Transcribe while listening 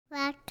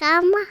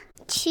Welcome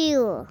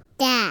to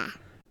the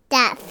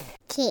Deaf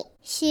Kid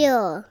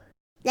Show.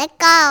 Let's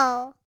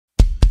go.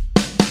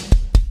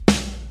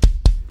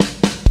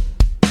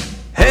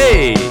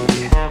 Hey!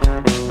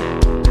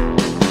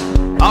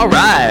 All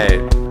right.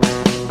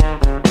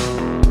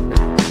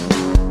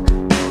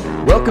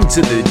 Welcome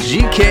to the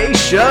GK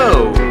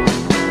Show.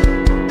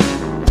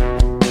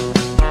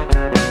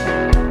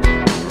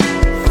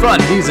 Fun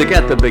music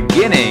at the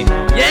beginning.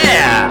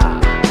 Yeah!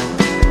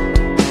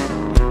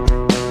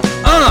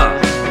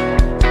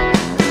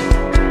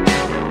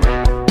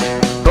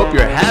 Hope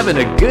you're having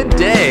a good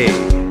day.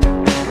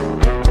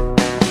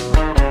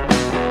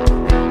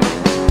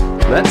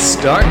 Let's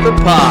start the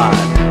pod.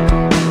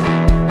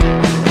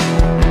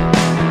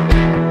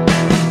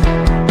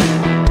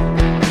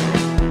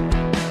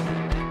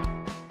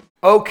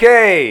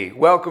 Okay,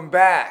 welcome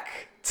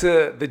back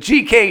to the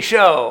GK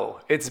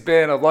Show. It's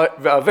been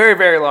a very,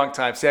 very long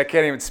time. See, I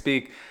can't even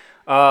speak.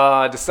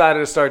 Decided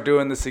to start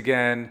doing this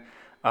again.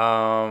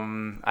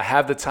 I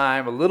have the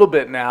time a little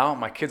bit now.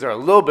 My kids are a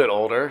little bit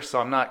older,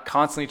 so I'm not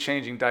constantly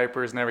changing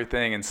diapers and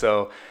everything. And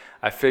so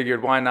I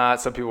figured, why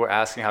not? Some people were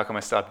asking, how come I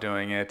stopped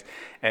doing it?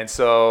 And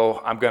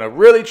so I'm going to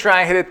really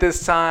try and hit it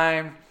this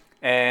time.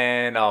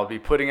 And I'll be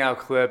putting out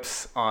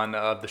clips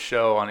of the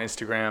show on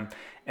Instagram.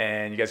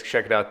 And you guys can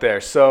check it out there.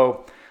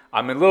 So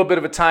I'm in a little bit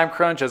of a time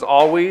crunch, as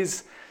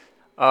always.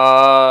 What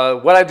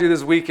I do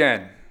this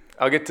weekend,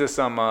 I'll get to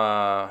some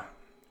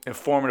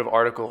informative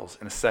articles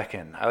in a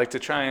second. I like to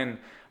try and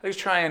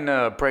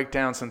break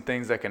down some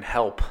things that can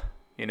help,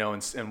 in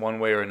one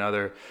way or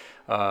another,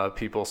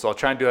 people. So I'll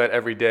try and do that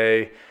every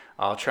day.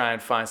 I'll try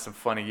and find some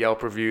funny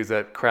Yelp reviews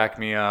that crack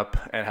me up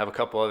and have a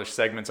couple other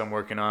segments I'm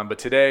working on. But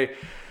today,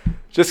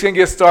 just going to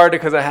get started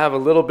because I have a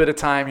little bit of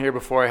time here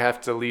before I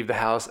have to leave the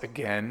house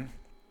again,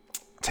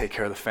 take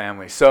care of the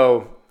family.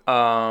 So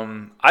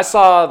I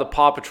saw the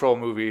Paw Patrol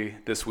movie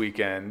this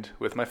weekend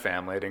with my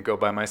family. I didn't go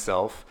by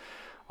myself.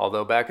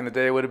 Although back in the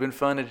day, it would have been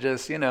fun to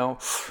just,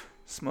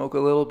 smoke a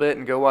little bit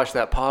and go watch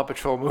that Paw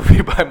Patrol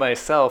movie by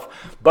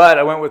myself. But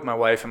I went with my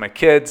wife and my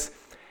kids.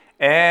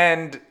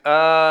 And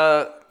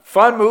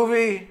fun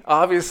movie,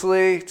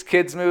 obviously. It's a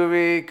kids'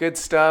 movie, good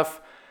stuff.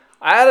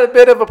 I had a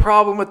bit of a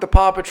problem with the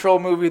Paw Patrol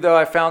movie, though.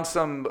 I found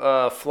some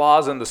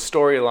flaws in the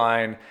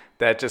storyline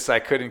that just I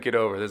couldn't get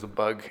over. There's a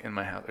bug in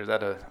my house. I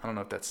don't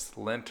know if that's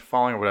lint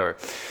falling or whatever.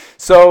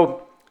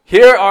 So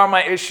here are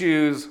my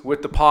issues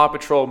with the Paw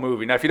Patrol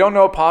movie. Now, if you don't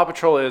know what Paw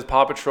Patrol is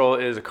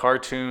a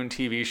cartoon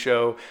TV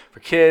show for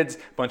kids, a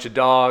bunch of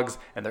dogs,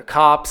 and they're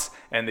cops,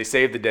 and they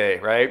save the day,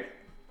 right?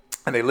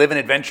 And they live in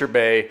Adventure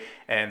Bay,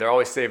 and they're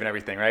always saving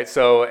everything, right?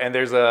 So, and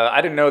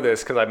I didn't know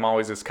this because I'm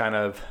always just kind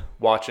of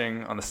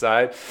watching on the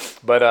side,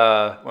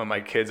 but when my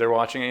kids are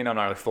watching it, I'm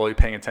not really fully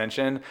paying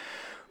attention.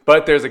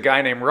 But there's a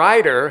guy named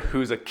Ryder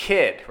who's a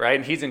kid, right?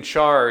 And he's in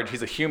charge.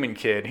 He's a human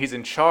kid. He's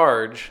in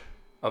charge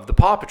of the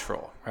Paw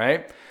Patrol,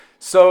 right?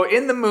 So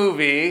in the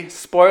movie,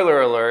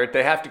 spoiler alert,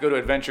 they have to go to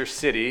Adventure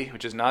City,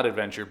 which is not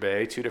Adventure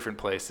Bay, two different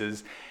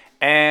places.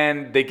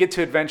 And they get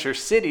to Adventure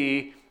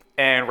City,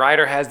 and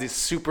Ryder has these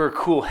super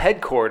cool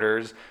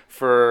headquarters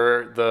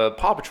for the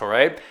Paw Patrol,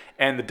 right?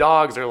 And the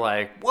dogs are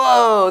like,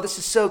 whoa, this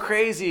is so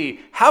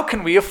crazy. How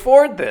can we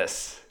afford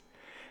this?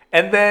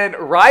 And then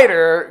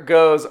Ryder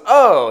goes,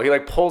 he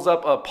pulls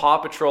up a Paw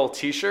Patrol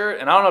t-shirt.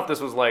 And I don't know if this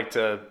was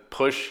to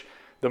push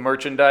the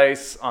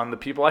merchandise on the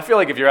people. I feel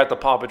like if you're at the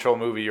Paw Patrol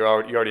movie, you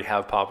already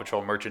have Paw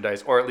Patrol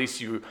merchandise, or at least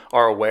you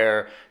are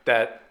aware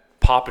that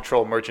Paw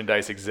Patrol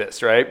merchandise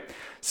exists, right?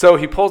 So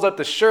he pulls up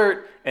the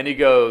shirt and he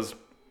goes,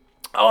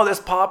 this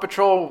Paw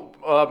Patrol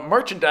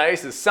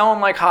merchandise is selling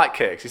like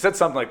hotcakes. He said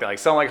something like that, like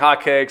selling like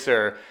hotcakes,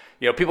 or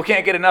people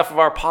can't get enough of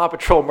our Paw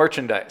Patrol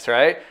merchandise,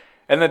 right?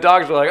 And the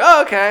dogs were like,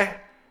 oh, okay.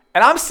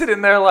 And I'm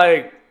sitting there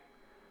like,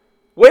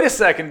 wait a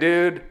second,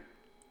 dude.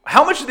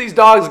 How much do these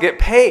dogs get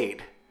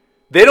paid?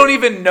 They don't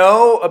even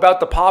know about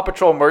the Paw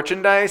Patrol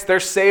merchandise. They're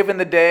saving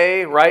the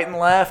day right and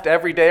left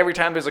every day. Every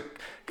time there's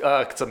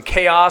some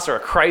chaos or a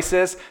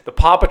crisis, the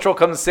Paw Patrol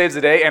comes and saves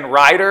the day. And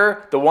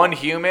Ryder, the one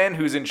human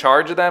who's in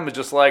charge of them, is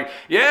just like,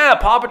 yeah,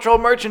 Paw Patrol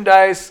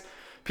merchandise.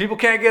 People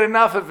can't get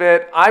enough of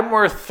it. I'm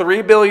worth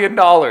 $3 billion.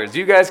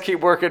 You guys keep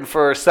working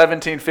for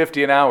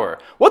 $17.50 an hour.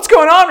 What's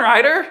going on,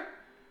 Ryder?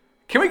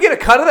 Can we get a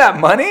cut of that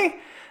money?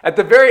 At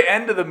the very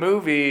end of the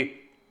movie,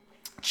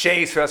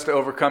 Chase has to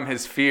overcome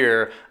his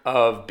fear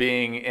of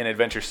being in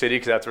Adventure City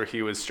because that's where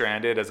he was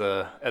stranded as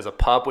a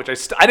pup, which I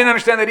didn't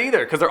understand that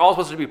either because they're all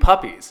supposed to be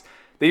puppies.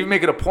 They even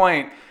make it a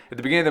point at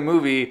the beginning of the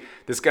movie.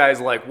 This guy's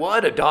like,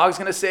 "What? A dog's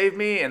gonna save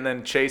me?" And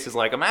then Chase is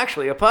like, "I'm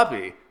actually a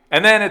puppy."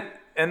 And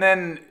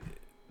then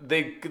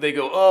they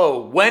go,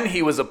 "Oh, when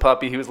he was a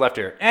puppy, he was left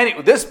here."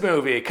 And this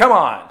movie, come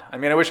on. I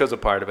mean, I wish I was a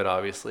part of it,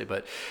 obviously,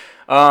 but.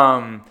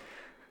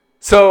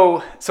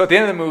 So at the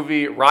end of the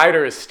movie,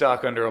 Ryder is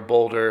stuck under a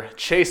boulder.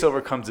 Chase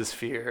overcomes his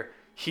fear.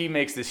 He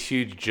makes this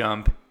huge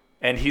jump,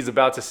 and he's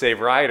about to save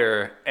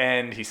Ryder,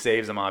 and he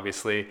saves him,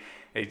 obviously.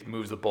 He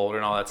moves the boulder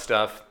and all that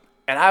stuff.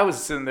 And I was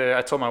sitting there.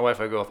 I told my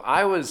wife, I go, if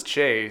I was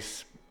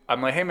Chase,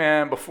 I'm like, hey,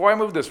 man, before I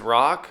move this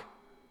rock,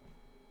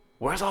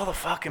 where's all the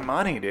fucking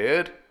money,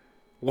 dude?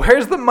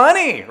 Where's the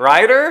money,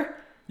 Ryder?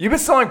 You've been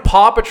selling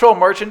Paw Patrol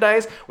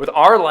merchandise with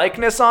our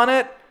likeness on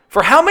it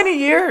for how many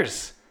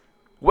years?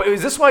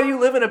 Is this why you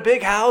live in a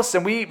big house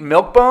and we eat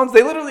milk bones?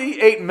 They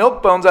literally ate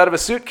milk bones out of a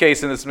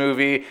suitcase in this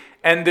movie,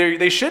 and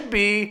they should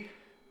be,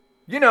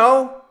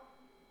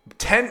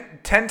 10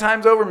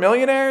 times over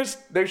millionaires.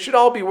 They should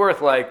all be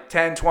worth like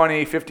 10,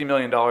 20, $50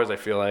 million, I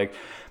feel like.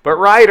 But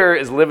Ryder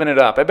is living it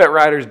up. I bet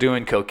Ryder's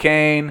doing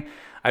cocaine.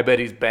 I bet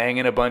he's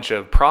banging a bunch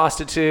of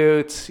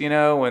prostitutes,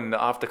 when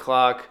off the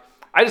clock.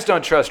 I just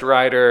don't trust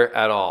Ryder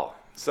at all.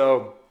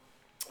 So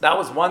that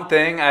was one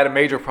thing I had a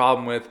major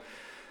problem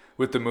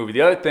with the movie.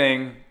 The other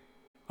thing,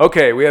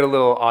 okay, we had a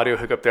little audio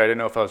hiccup there. I didn't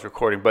know if I was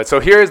recording. But so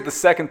here's the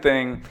second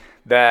thing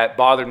that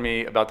bothered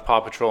me about the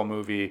Paw Patrol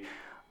movie.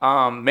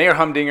 Mayor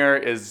Humdinger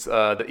is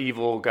the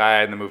evil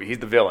guy in the movie. He's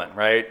the villain,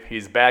 right?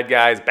 He's bad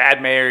guy. He's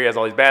bad mayor. He has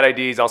all these bad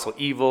ideas. He's also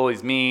evil.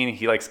 He's mean.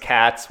 He likes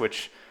cats,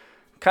 which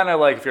kind of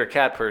like if you're a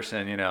cat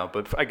person,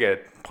 but I get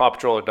it. Paw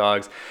Patrol are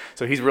dogs.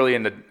 So he's really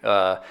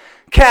into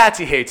cats.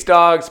 He hates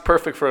dogs.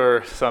 Perfect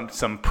for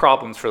some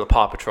problems for the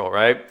Paw Patrol,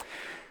 right?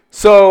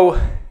 So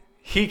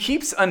he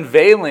keeps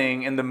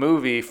unveiling in the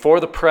movie for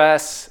the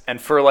press and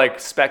for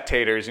like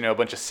spectators, a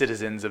bunch of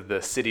citizens of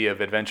the city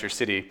of Adventure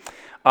City.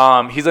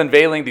 He's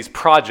unveiling these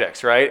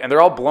projects, right? And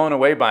they're all blown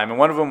away by him. And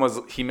one of them was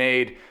he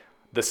made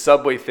the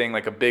subway thing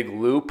like a big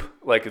loop,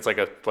 like it's like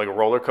a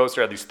roller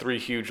coaster. It had these 3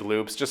 huge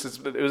loops.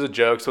 It was a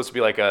joke. It's supposed to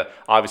be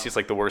obviously it's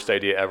like the worst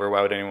idea ever.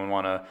 Why would anyone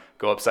want to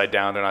go upside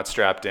down? They're not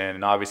strapped in.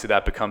 And obviously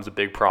that becomes a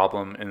big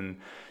problem in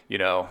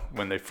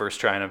when they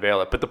first try and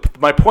unveil it. But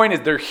my point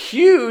is they're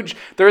huge.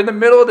 They're in the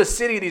middle of the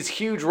city, these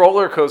huge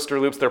roller coaster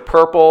loops. They're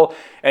purple.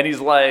 And he's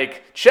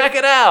like, check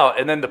it out.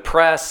 And then the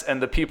press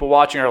and the people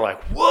watching are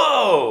like,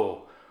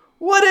 whoa,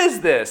 what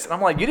is this? And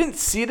I'm like, you didn't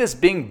see this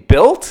being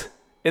built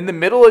in the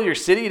middle of your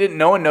city?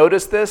 No one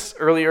noticed this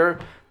earlier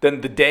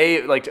than the day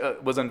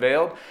it was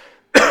unveiled?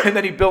 And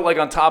then he built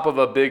on top of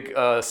a big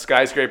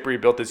skyscraper. He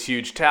built this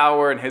huge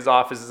tower, and his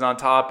office is on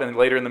top. And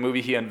later in the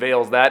movie, he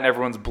unveils that, and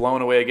everyone's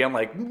blown away again.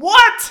 Like,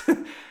 what?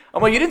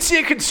 I'm like, you didn't see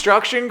a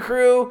construction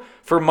crew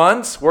for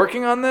months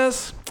working on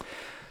this?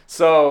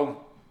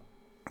 So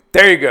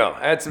there you go.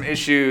 I had some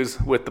issues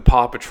with the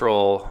Paw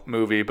Patrol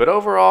movie, but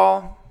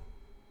overall,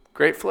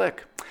 great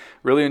flick.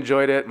 Really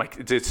enjoyed it.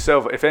 It's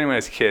so. If anyone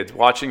has kids,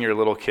 watching your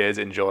little kids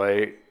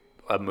enjoy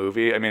a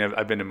movie. I mean,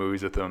 I've been to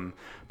movies with them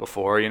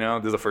before,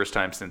 This is the first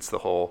time since the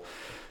whole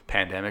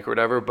pandemic or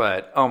whatever.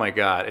 But, oh, my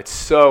God, it's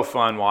so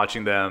fun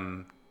watching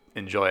them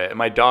enjoy it. And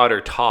my daughter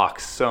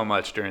talks so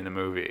much during the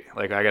movie.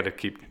 I got to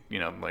keep,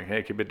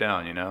 hey, keep it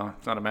down,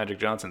 It's not a Magic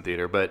Johnson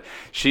theater. But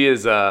she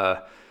is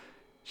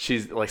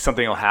she's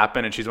something will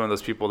happen, and she's one of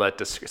those people that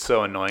just it's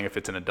so annoying if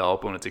it's an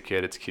adult. But when it's a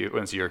kid, it's cute.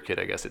 When it's your kid,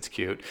 I guess it's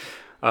cute.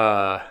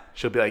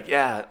 She'll be like,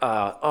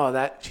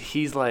 that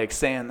he's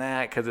saying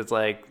that because it's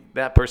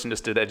that person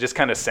just did that, just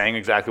kind of saying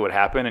exactly what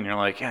happened, and you're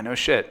like, yeah, no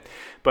shit.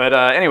 But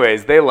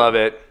anyways, they love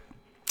it,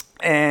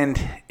 and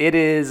it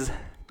is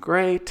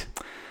great.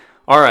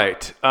 All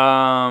right,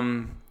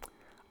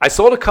 I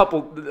sold a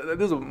couple.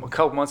 This was a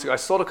couple months ago. I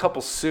sold a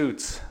couple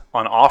suits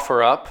on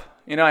OfferUp.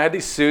 I had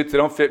these suits. They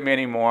don't fit me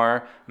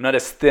anymore. I'm not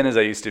as thin as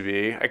I used to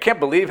be. I can't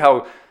believe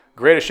how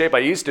great a shape I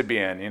used to be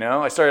in.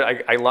 I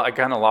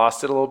kind of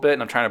lost it a little bit,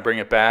 and I'm trying to bring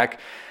it back.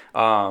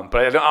 But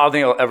I don't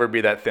think I'll ever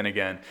be that thin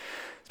again.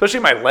 Especially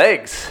my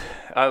legs.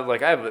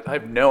 I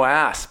have no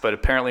ass, but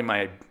apparently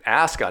my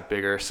ass got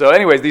bigger. So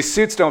anyways, these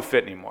suits don't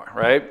fit anymore,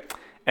 right?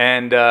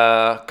 And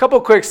a couple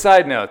quick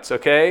side notes,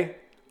 okay?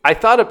 I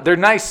thought they're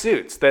nice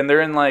suits. Then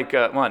they're in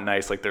not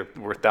nice, they're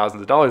worth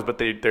thousands of dollars, but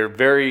they're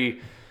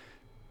very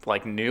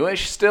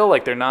newish still.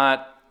 They're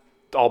not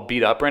all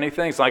beat up or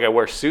anything. It's not like I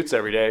wear suits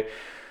every day.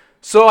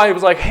 So I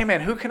was like, hey,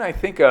 man, who can I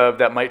think of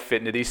that might fit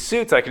into these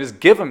suits I can just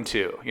give them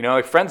to,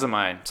 friends of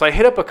mine. So I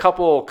hit up a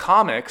couple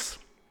comics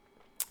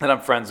that I'm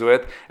friends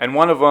with, and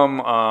one of them,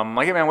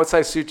 hey, man, what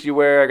size suit do you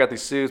wear? I got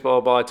these suits, blah,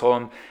 blah, blah. I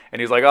told him, and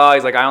he's like,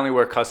 I only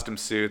wear custom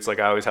suits. I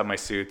always have my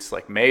suits,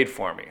 made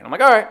for me. And I'm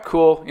like, all right,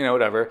 cool,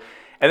 whatever.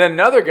 And then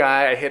another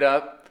guy I hit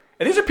up,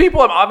 and these are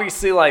people I'm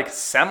obviously,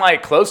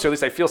 semi-close to, at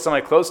least I feel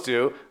semi-close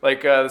to.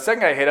 The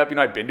second guy I hit up,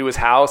 I've been to his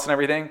house and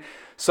everything.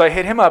 So I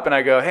hit him up and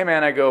I go, hey,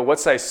 man, what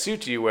size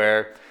suit do you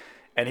wear?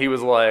 And he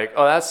was like,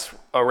 oh, that's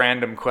a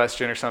random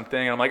question or something.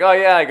 And I'm like, oh,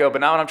 yeah. I go, but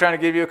now when I'm trying to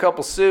give you a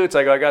couple suits,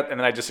 I got, and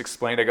then I just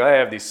explained, I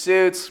have these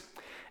suits.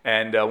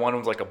 And one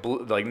of them's a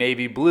blue,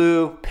 navy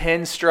blue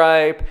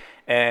pinstripe.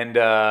 And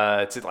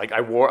it's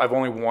I've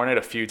only worn it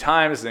a few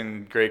times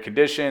in great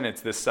condition.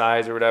 It's this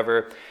size or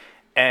whatever.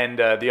 And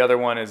the other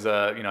one is,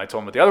 I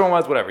told him what the other one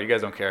was, whatever. You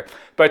guys don't care.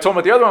 But I told him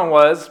what the other one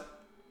was.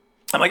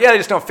 I'm like, yeah, they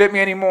just don't fit me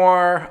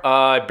anymore.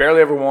 I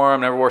barely ever wore them,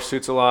 never wore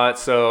suits a lot.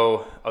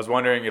 So I was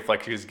wondering if you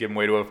could just give them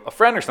away to a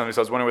friend or something. So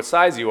I was wondering what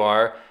size you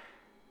are.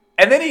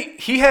 And then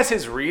he has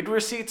his read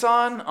receipts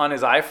on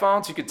his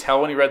iPhone, so you could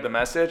tell when he read the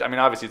message. I mean,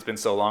 obviously it's been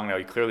so long now,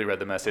 he clearly read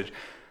the message.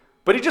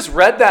 But he just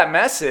read that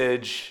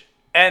message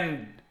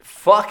and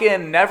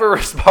fucking never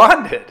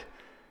responded.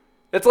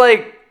 It's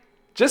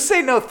just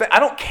say no. I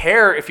don't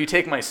care if you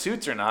take my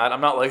suits or not.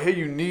 I'm not like, hey,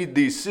 you need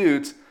these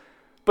suits.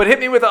 But hit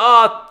me with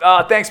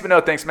thanks, but no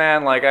thanks,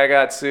 man. Like, I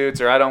got suits,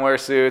 or I don't wear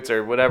suits,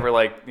 or whatever.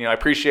 Like, I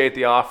appreciate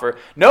the offer.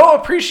 No,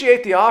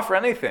 appreciate the offer,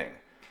 anything.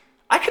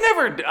 I could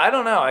never, I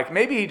don't know. Like,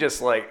 maybe he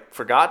just, like,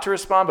 forgot to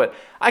respond, but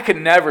I could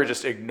never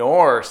just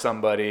ignore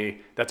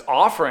somebody that's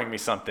offering me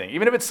something.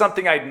 Even if it's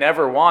something I'd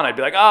never want, I'd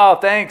be like, oh,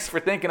 thanks for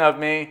thinking of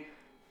me.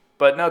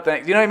 But no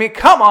thanks. You know what I mean?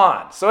 Come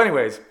on. So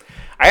anyways,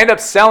 I end up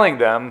selling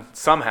them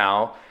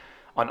somehow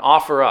on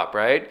OfferUp,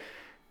 right?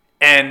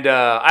 And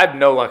I have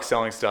no luck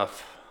selling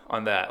stuff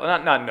on that.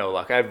 Well, not no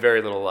luck. I have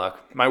very little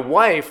luck. My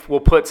wife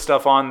will put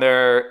stuff on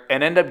there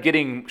and end up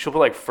getting, she'll put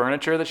like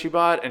furniture that she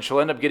bought, and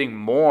she'll end up getting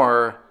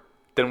more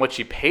than what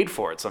she paid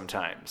for it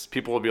sometimes.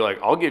 People will be like,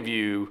 I'll give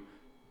you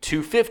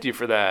 $250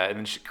 for that. And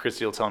then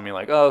Christy will tell me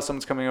like, oh,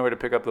 someone's coming over to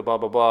pick up the blah,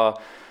 blah,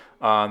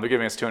 blah. They're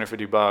giving us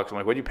 $250. I'm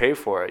like, what'd you pay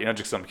for it? Just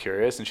because I'm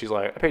curious. And she's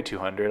like, I paid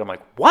 $200. I'm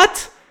like,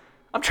 what?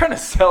 I'm trying to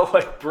sell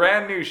like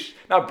brand new,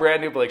 not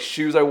brand new, but like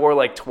shoes I wore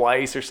like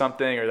twice or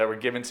something, or that were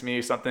given to me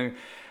or something.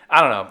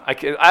 I don't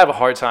know. I have a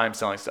hard time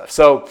selling stuff.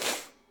 So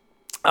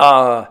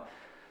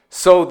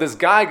this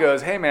guy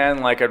goes, hey man,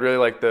 like I'd really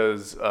like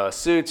those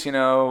suits,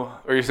 or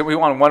he said we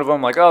wanted one of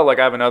them. Like, oh, like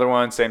I have another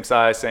one, same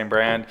size, same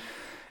brand,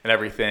 and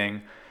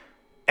everything.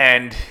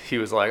 And he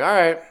was like, all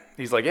right.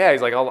 He's like, yeah.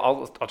 He's like,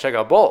 I'll check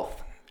out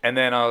both. And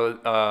then and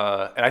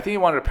I think he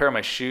wanted a pair of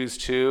my shoes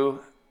too.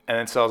 And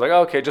then so I was like,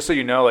 oh, okay, just so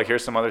you know, like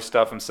here's some other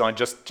stuff I'm selling,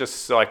 just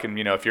so I can,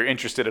 if you're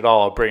interested at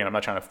all, I'll bring it. I'm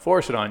not trying to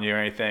force it on you or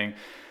anything.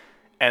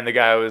 And the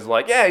guy was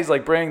like, yeah, he's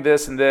like, bring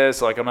this and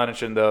this. Like, I'm not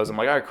interested in those. I'm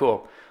like, all right,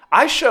 cool.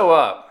 I show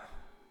up.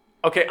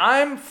 Okay,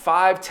 I'm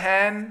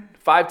 5'10",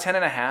 5'10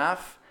 and a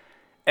half.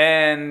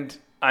 And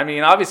I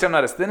mean, obviously I'm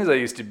not as thin as I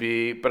used to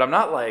be, but I'm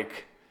not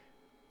like,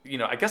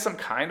 I guess I'm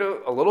kind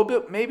of a little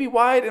bit maybe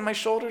wide in my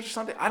shoulders or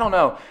something. I don't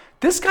know.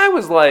 This guy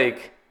was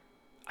like,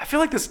 I feel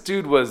like this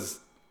dude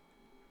was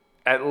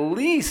at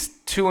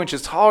least 2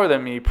 inches taller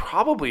than me,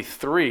 probably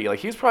 3. Like,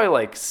 he was probably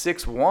like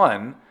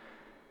 6'1".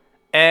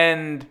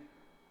 And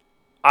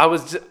I'm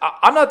not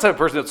the type of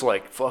person that's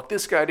like, fuck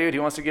this guy, dude. He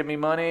wants to give me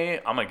money.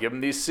 I'm going to give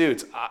him these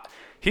suits.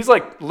 He's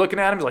like looking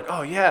at him. He's like,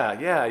 oh,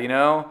 yeah,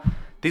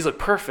 these look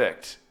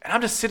perfect. And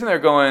I'm just sitting there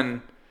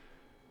going,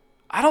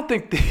 I don't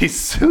think these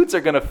suits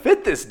are going to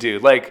fit this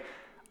dude. Like,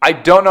 I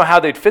don't know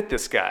how they'd fit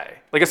this guy.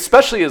 Like,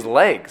 especially his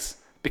legs.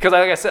 Because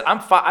like I said, I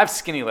have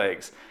skinny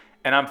legs.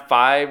 And I'm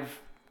 5'10".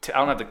 I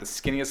don't have like the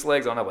skinniest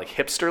legs. I don't have like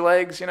hipster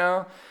legs,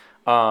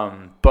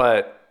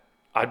 But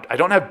I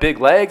don't have big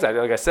legs. Like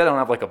I said, I don't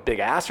have like a big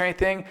ass or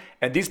anything.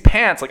 And these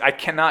pants, like I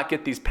cannot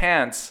get these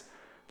pants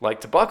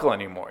like to buckle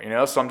anymore,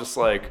 So I'm just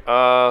like,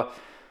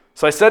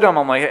 so I said to him,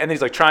 I'm like, and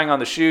he's like trying on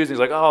the shoes. And he's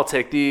like, oh, I'll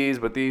take these,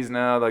 but these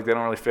no, like they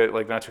don't really fit,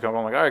 like not too comfortable.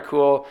 I'm like, all right,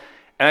 cool.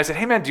 And I said,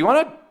 hey man, do you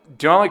want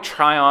to like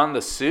try on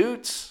the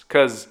suits?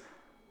 Because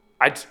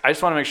I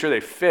just want to make sure they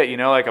fit,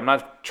 Like I'm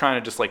not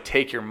trying to just like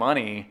take your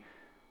money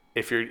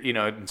if you're,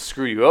 and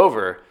screw you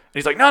over. And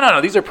he's like, no,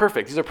 these are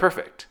perfect. These are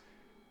perfect.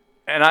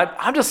 And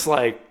I'm just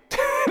like,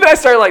 and I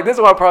started like, this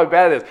is why I'm probably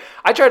bad at this.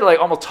 I tried to like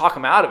almost talk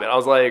him out of it. I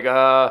was like,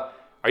 are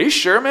you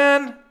sure,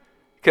 man?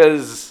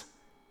 Because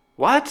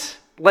what?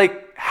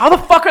 Like, how the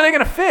fuck are they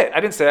going to fit? I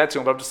didn't say that to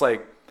him, but I'm just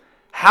like,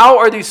 how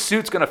are these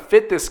suits going to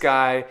fit this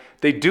guy?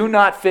 They do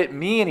not fit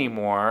me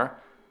anymore.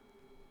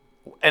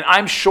 And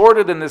I'm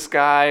shorter than this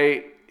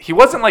guy. He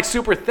wasn't like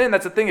super thin.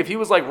 That's the thing. If he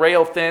was like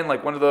rail thin,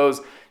 like one of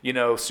those,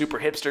 super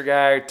hipster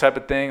guy type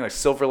of thing, like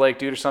Silver Lake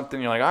dude or something,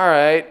 you're like, all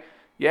right,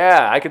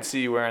 yeah, I could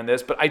see you wearing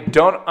this. But I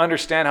don't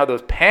understand how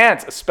those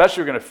pants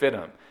especially are going to fit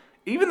him.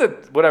 Even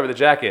the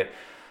jacket.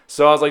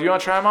 So I was like, you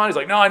want to try them on? He's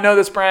like, no, I know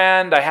this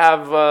brand. I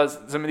have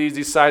some of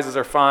these sizes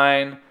are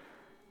fine.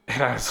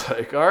 And I was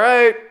like, all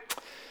right.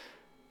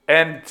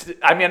 And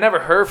I mean, I never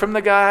heard from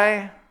the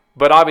guy,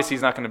 but obviously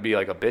he's not going to be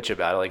like a bitch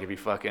about it. Like if he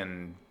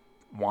fucking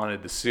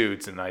wanted the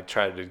suits and I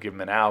tried to give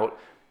him an out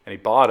and he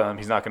bought them,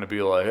 he's not going to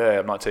be like, hey,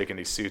 I'm not taking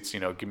these suits,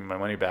 give me my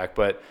money back.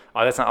 But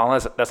that's not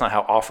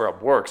how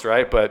OfferUp works,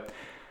 right? But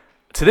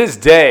to this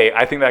day,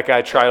 I think that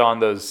guy tried on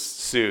those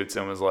suits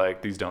and was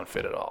like, these don't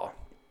fit at all.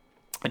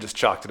 And just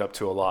chalked it up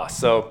to a loss.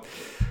 So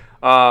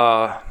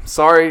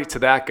sorry to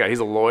that guy. He's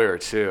a lawyer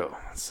too.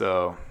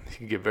 So he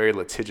can get very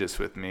litigious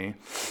with me.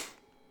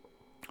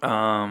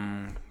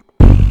 Let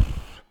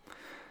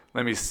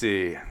me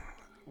see.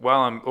 While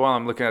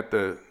I'm looking at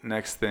the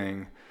next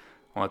thing,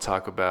 I want to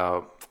talk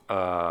about.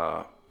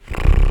 I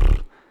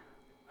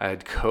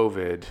had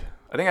COVID.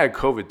 I think I had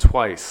COVID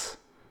twice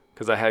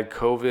because I had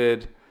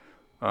COVID.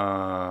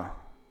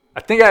 I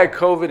think I had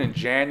COVID in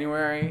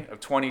January of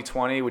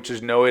 2020, which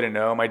is no way to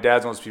know. My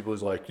dad's one of those people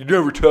who's like, you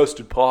never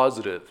tested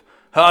positive.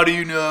 How do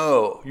you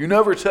know? You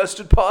never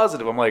tested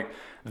positive. I'm like,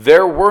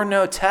 there were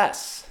no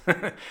tests.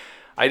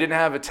 I didn't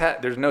have a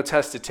test. There's no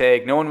test to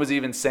take. No one was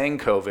even saying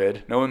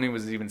COVID. No one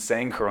was even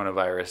saying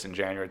coronavirus in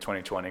January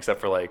 2020, except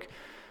for like,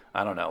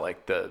 I don't know,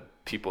 like the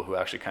people who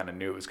actually kind of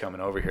knew it was coming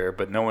over here,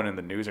 but no one in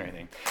the news or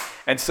anything.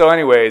 And so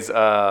anyways,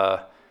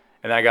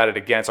 and I got it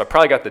again. So I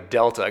probably got the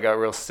Delta. I got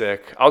real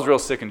sick. I was real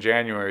sick in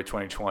January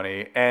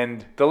 2020.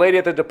 And the lady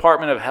at the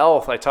Department of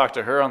Health, I talked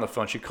to her on the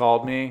phone. She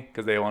called me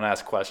because they won't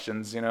ask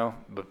questions,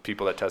 but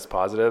people that test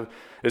positive.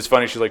 It's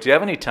funny. She's like, do you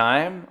have any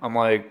time? I'm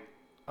like,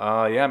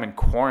 yeah, I'm in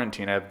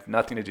quarantine. I have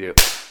nothing to do.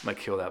 I'm going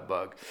to kill that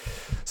bug.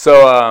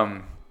 So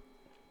I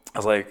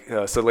was like,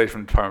 so the lady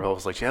from the Department of Health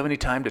was like, do you have any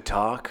time to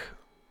talk?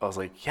 I was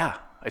like, yeah,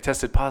 I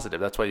tested positive.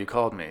 That's why you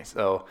called me.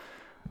 So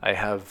I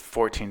have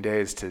 14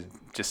 days to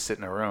just sit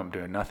in a room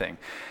doing nothing.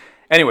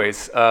 Anyways,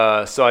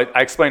 so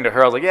I explained to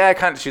her, I was like,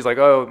 yeah, she's like,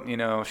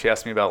 oh, she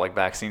asked me about like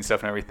vaccine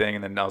stuff and everything.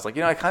 And then I was like,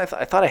 I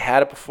thought I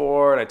had it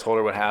before. And I told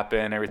her what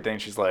happened and everything.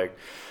 She's like,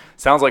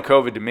 sounds like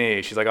COVID to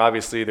me. She's like,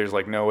 obviously there's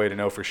like no way to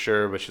know for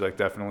sure, but she's like,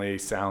 definitely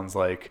sounds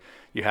like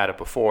you had it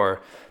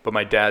before. But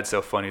my dad's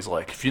so funny. He's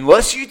like,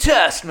 unless you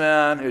test,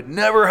 man, it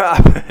never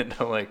happened.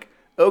 I'm like,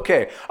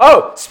 okay.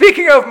 Oh,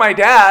 speaking of my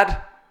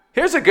dad,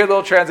 here's a good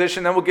little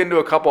transition. Then we'll get into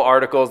a couple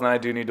articles, and then I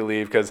do need to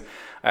leave because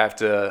I have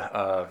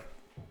to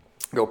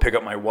go pick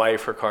up my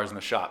wife. Her car's in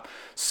the shop.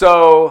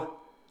 So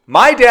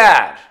my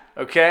dad,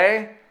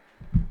 okay,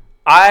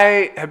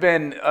 I have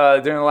been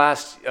during the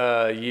last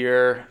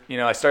year,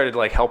 I started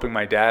like helping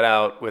my dad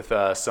out with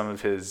some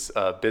of his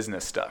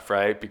business stuff,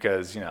 right?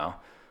 Because,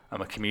 I'm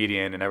a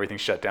comedian and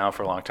everything's shut down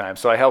for a long time.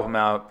 So I help him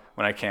out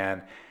when I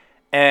can.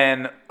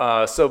 And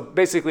so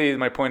basically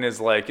my point is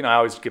like, I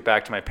always get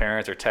back to my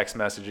parents or text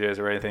messages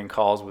or anything,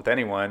 calls with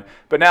anyone.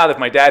 But now that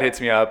my dad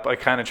hits me up, I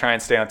kind of try and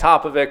stay on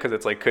top of it because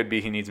it's like, could be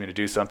he needs me to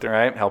do something,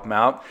 right? Help him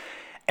out.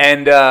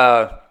 And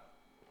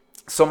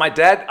so my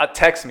dad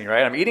texts me,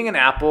 right? I'm eating an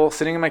apple,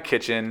 sitting in my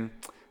kitchen.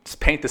 Just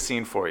paint the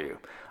scene for you.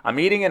 I'm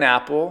eating an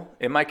apple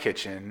in my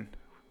kitchen,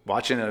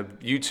 watching a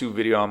YouTube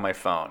video on my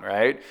phone,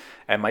 right?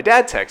 And my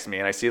dad texts me,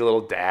 and I see a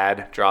little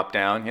dad drop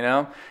down,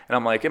 and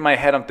I'm like, in my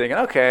head, I'm thinking,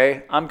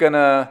 okay, I'm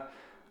gonna,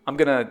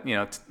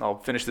 I'll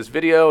finish this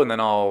video, and then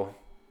I'll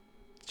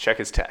check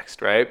his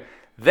text, right?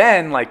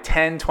 Then, like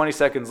 10, 20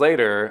 seconds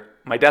later,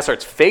 my dad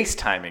starts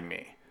FaceTiming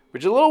me,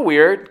 which is a little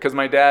weird, because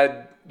my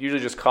dad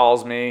usually just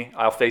calls me.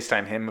 I'll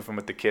FaceTime him if I'm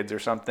with the kids or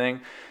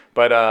something,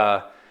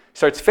 but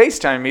starts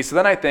FaceTiming me, so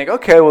then I think,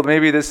 okay, well,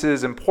 maybe this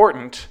is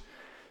important.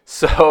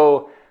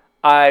 So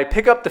I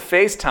pick up the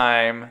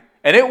FaceTime,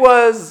 and it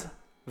was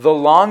the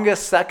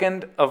longest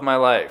second of my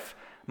life.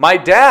 My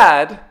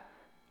dad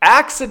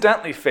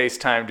accidentally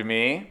FaceTimed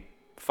me.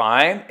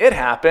 Fine, it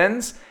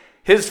happens.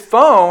 His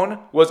phone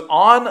was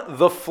on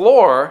the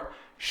floor,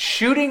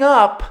 shooting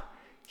up.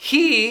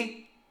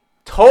 He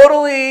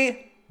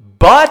totally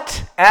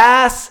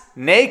butt-ass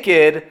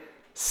naked,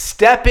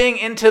 stepping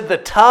into the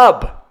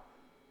tub.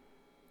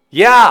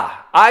 Yeah,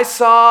 I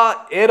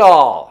saw it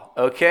all,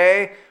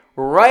 okay?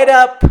 Right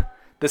up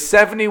the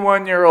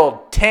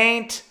 71-year-old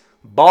taint,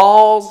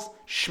 balls,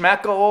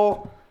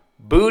 schmeckle,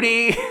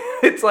 booty.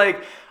 It's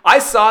like, I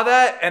saw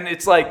that, and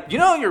it's like,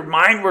 your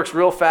mind works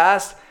real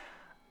fast.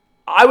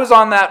 I was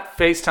on that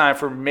FaceTime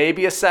for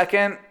maybe a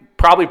second,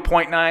 probably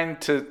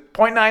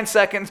 0.9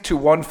 seconds to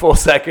 1 full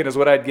second is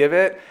what I'd give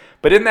it.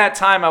 But in that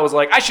time, I was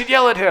like, I should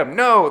yell at him.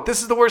 No,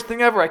 this is the worst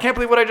thing ever. I can't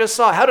believe what I just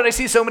saw. How did I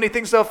see so many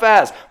things so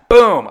fast?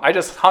 Boom, I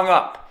just hung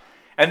up.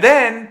 And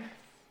then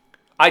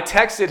I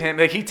texted him,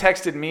 like he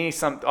texted me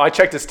I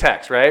checked his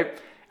text, right?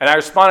 And I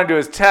responded to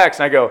his text,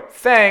 and I go,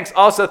 thanks.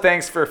 Also,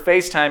 thanks for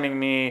FaceTiming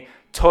me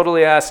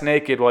totally ass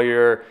naked while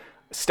you're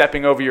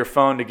stepping over your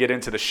phone to get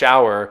into the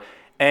shower.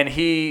 And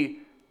he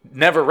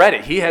never read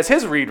it. He has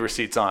his read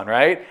receipts on,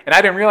 right? And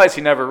I didn't realize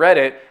he never read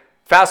it.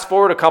 Fast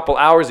forward a couple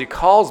hours, he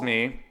calls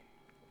me,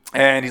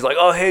 and he's like,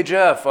 oh, hey,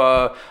 Jeff,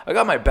 I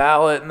got my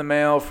ballot in the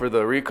mail for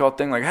the recall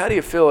thing. Like, how do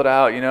you fill it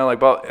out?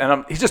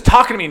 He's just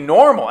talking to me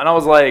normal. And I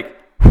was like,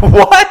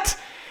 what?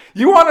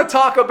 You want to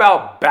talk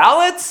about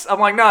ballots? I'm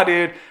like, nah,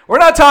 dude, we're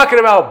not talking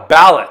about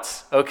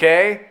ballots,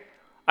 okay?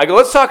 I go,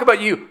 let's talk about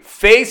you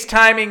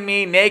FaceTiming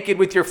me naked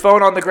with your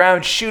phone on the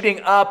ground, shooting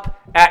up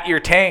at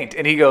your taint.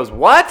 And he goes,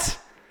 what?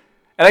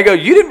 And I go,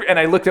 you didn't, and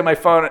I looked at my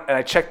phone and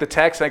I checked the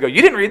text and I go,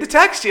 you didn't read the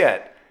text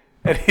yet.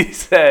 And he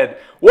said,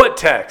 what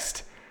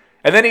text?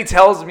 And then he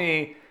tells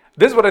me,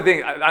 this is what I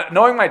think,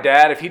 knowing my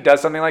dad, if he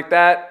does something like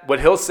that, what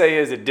he'll say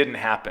is it didn't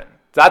happen.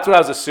 That's what I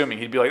was assuming.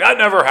 He'd be like, that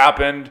never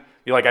happened.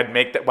 You're like, I'd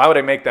make that. Why would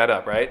I make that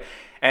up, right?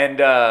 And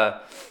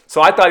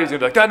so I thought he was gonna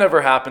be like, that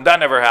never happened. That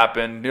never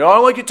happened. I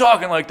don't like you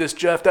talking like this,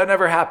 Jeff. That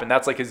never happened.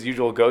 That's like his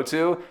usual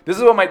go-to. This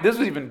was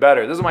even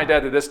better. This is what my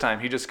dad did this time.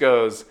 He just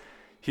goes,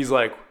 he's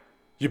like,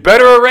 you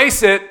better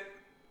erase it.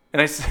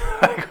 And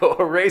I go,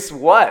 erase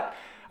what?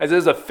 I said,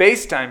 there's a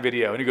FaceTime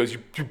video. And he goes,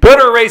 you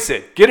better erase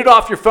it. Get it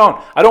off your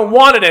phone. I don't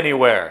want it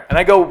anywhere. And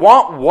I go,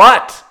 want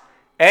what?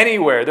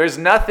 Anywhere. There's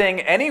nothing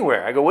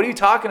anywhere. I go, what are you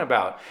talking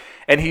about?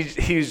 And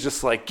he's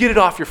just like, get it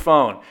off your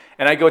phone.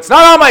 And I go, it's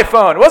not on my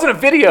phone. It wasn't a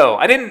video.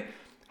 I didn't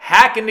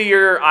hack into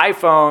your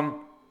iPhone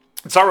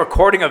and start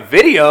recording a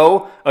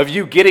video of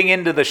you getting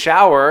into the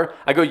shower.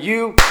 I go,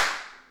 you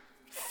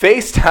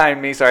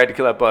FaceTime me. Sorry, I had to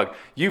kill that bug.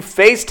 You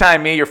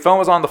FaceTime me. Your phone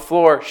was on the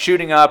floor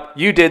shooting up.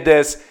 You did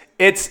this.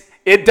 It's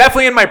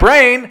definitely in my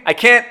brain. I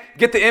can't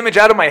get the image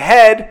out of my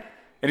head.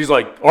 And he's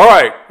like, all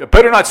right, I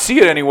better not see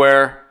it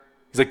anywhere.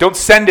 He's like, don't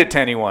send it to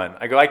anyone.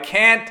 I go, I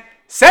can't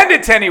send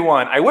it to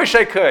anyone. I wish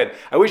I could.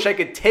 I wish I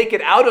could take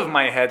it out of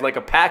my head like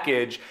a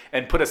package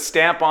and put a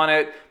stamp on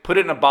it, put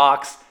it in a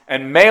box,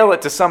 and mail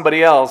it to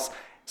somebody else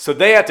so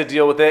they have to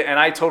deal with it and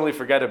I totally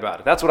forget about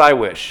it. That's what I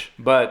wish,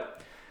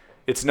 but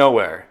it's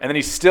nowhere. And then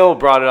he still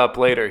brought it up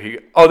later.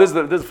 This is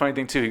the funny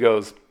thing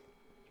too.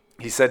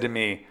 He said to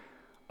me,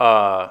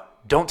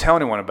 don't tell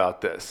anyone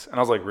about this. And I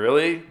was like,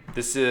 really?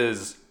 This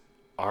is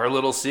our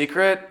little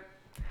secret?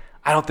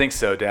 I don't think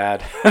so,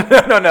 Dad.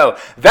 No.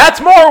 That's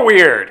more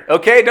weird,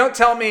 okay? Don't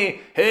tell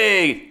me,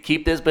 hey,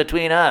 keep this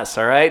between us,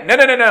 all right?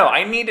 No.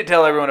 I need to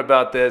tell everyone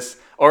about this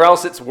or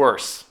else it's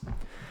worse.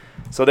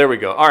 So there we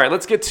go. All right,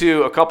 let's get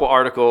to a couple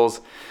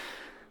articles.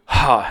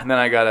 And then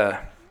I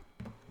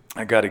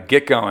gotta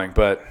get going.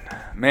 But,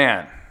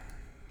 man,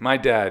 my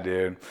dad,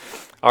 dude.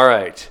 All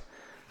right.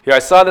 Here, I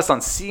saw this on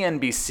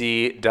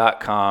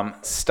CNBC.com.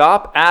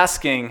 Stop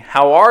asking,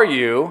 how are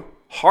you?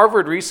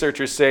 Harvard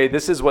researchers say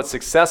this is what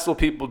successful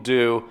people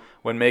do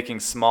when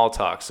making small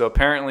talk. So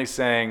apparently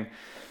saying,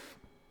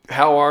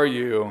 how are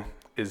you,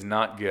 is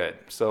not good.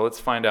 So let's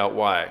find out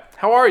why.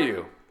 How are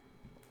you?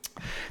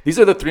 These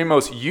are the 3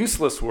 most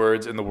useless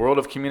words in the world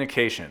of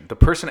communication. The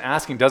person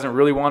asking doesn't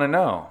really want to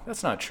know.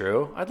 That's not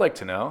true. I'd like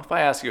to know. If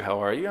I ask you, how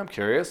are you? I'm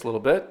curious a little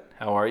bit.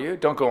 How are you?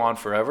 Don't go on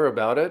forever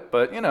about it,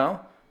 but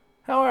how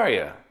are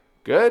you?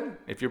 Good?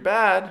 If you're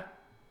bad,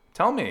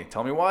 tell me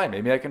why.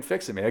 Maybe I can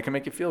fix it. Maybe I can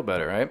make you feel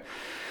better, right?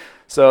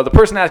 So the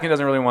person asking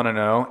doesn't really want to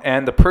know,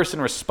 and the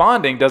person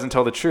responding doesn't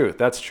tell the truth.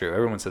 That's true.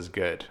 Everyone says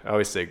good. I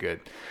always say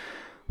good.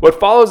 What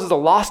follows is a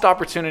lost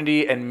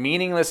opportunity and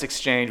meaningless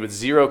exchange with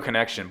zero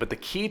connection. But the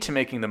key to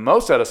making the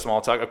most out of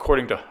small talk,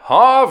 according to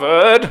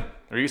Harvard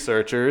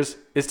researchers,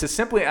 is to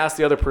simply ask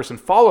the other person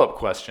follow-up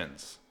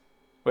questions.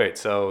 Wait,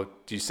 so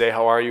do you say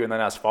how are you and then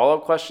ask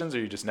follow-up questions, or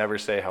you just never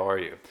say how are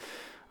you?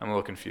 I'm a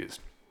little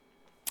confused.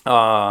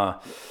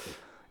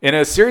 In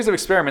a series of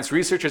experiments,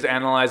 researchers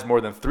analyzed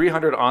more than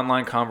 300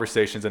 online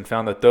conversations and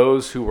found that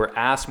those who were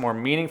asked more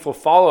meaningful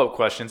follow-up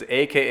questions,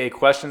 aka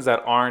questions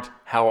that aren't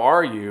how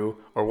are you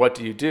or what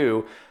do you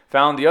do,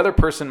 found the other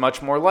person much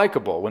more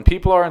likable. When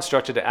people are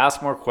instructed to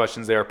ask more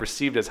questions, they are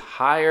perceived as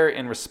higher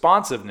in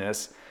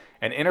responsiveness,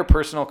 an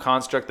interpersonal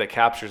construct that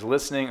captures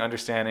listening,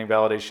 understanding,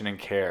 validation, and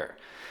care.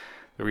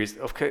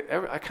 Okay,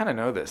 I kind of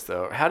know this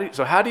though. How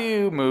do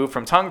you move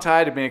from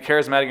tongue-tied to being a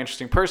charismatic,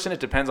 interesting person? It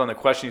depends on the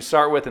question you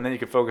start with, and then you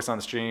can focus on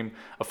the stream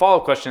of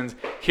follow-up questions.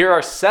 Here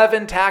are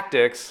 7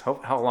 tactics.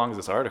 How long is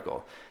this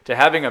article? To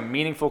having a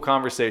meaningful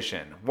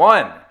conversation.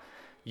 1,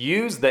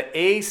 use the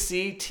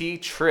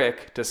ACT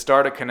trick to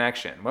start a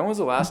connection. When was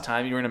the last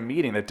time you were in a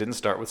meeting that didn't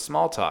start with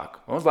small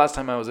talk? When was the last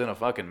time I was in a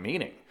fucking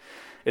meeting?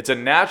 It's a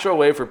natural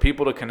way for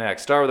people to connect.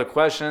 Start with a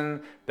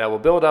question that will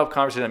build up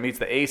conversation that meets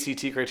the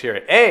ACT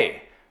criteria.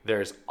 A,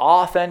 there's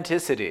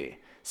authenticity.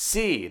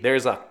 C,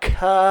 there's a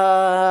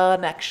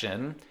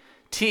connection.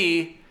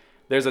 T,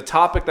 there's a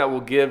topic that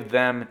will give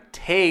them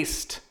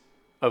taste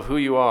of who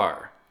you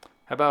are.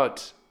 How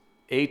about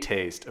a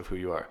taste of who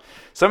you are?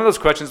 Some of those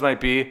questions might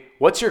be,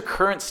 what's your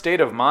current state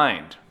of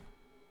mind?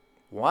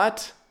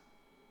 What?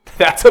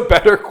 That's a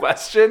better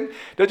question?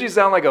 Don't you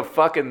sound like a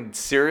fucking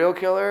serial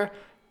killer?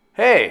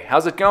 Hey,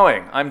 how's it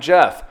going? I'm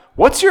Jeff.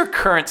 What's your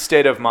current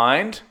state of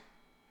mind?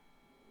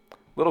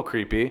 Little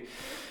creepy.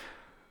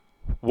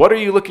 What are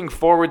you looking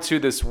forward to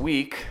this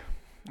week?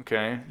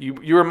 Okay.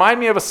 You remind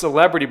me of a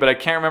celebrity, but I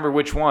can't remember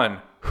which one.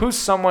 Who's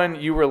someone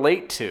you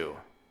relate to?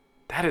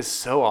 That is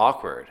so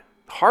awkward.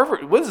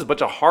 Harvard, what is this, a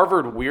bunch of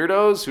Harvard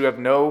weirdos who have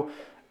no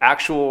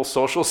actual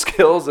social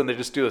skills and they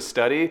just do a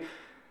study?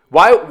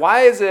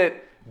 Why is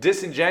it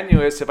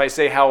disingenuous if I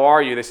say, how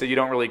are you? They say you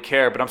don't really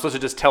care, but I'm supposed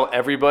to just tell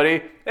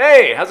everybody,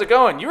 hey, how's it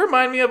going? You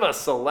remind me of a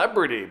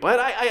celebrity, but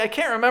I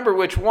can't remember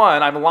which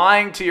one. I'm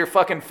lying to your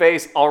fucking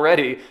face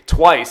already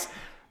twice.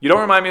 You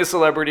don't remind me of a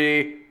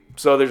celebrity,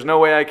 so there's no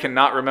way I can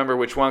not remember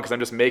which one because I'm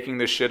just making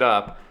this shit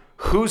up.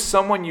 Who's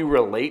someone you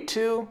relate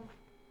to?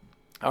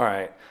 All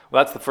right,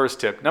 well, that's the first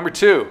tip. Number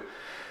 2,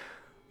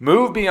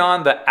 move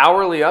beyond the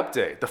hourly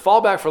update. The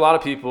fallback for a lot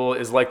of people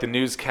is like the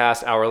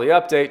newscast hourly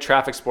update,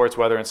 traffic, sports,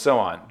 weather, and so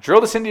on. Drill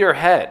this into your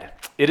head.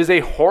 It is a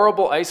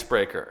horrible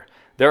icebreaker.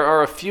 There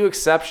are a few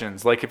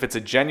exceptions, like if it's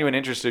a genuine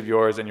interest of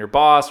yours and your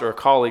boss or a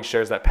colleague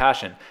shares that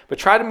passion. But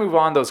try to move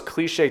on those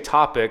cliche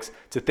topics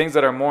to things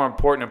that are more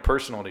important and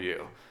personal to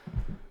you.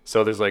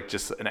 So there's like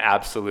just an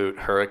absolute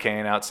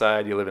hurricane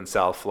outside. You live in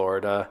South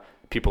Florida.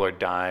 People are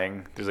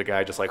dying. There's a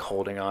guy just like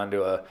holding on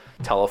to a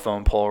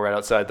telephone pole right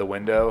outside the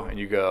window. And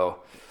you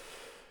go,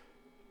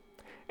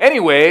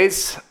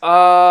 anyways,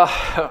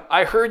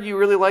 I heard you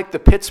really like the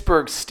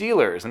Pittsburgh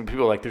Steelers. And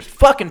people are like, there's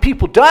fucking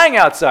people dying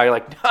outside. You're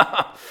like,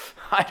 no.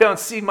 I don't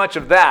see much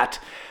of that,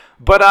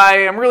 but I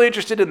am really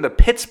interested in the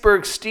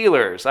Pittsburgh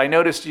Steelers. I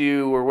noticed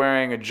you were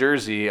wearing a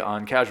jersey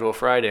on Casual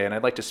Friday, and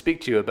I'd like to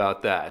speak to you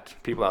about that.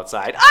 People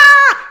outside,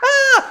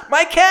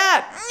 my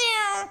cat,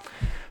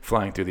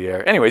 flying through the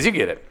air. Anyways, you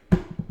get it.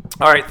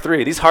 All right,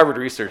 3, these Harvard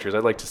researchers,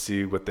 I'd like to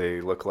see what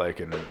they look like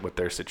and what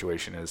their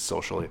situation is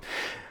socially.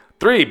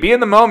 3, be in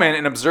the moment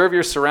and observe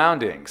your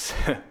surroundings.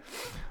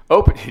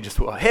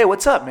 Hey,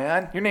 what's up,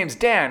 man? Your name's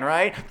Dan,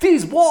 right?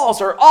 These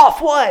walls are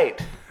off-white.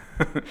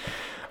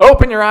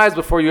 Open your eyes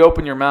before you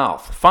open your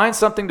mouth. Find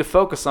something to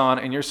focus on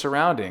in your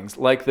surroundings,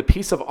 like the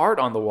piece of art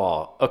on the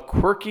wall, a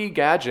quirky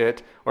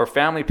gadget or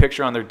family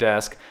picture on their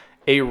desk,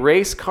 a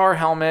race car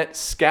helmet,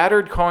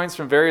 scattered coins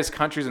from various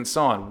countries, and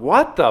so on.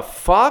 What the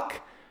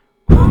fuck?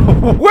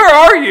 Where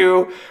are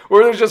you?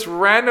 Where there's just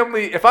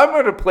randomly, if I'm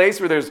in a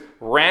place where there's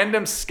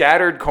random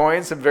scattered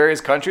coins from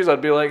various countries, I'd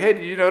be like, hey,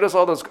 did you notice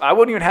all those? I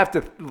wouldn't even have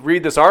to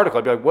read this article.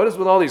 I'd be like, what is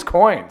with all these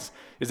coins?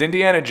 Is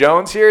Indiana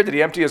Jones here? Did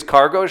he empty his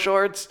cargo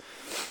shorts?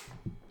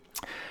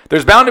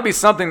 There's bound to be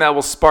something that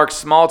will spark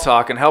small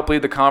talk and help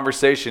lead the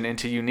conversation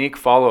into unique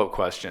follow-up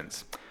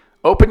questions.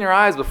 Open your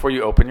eyes before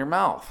you open your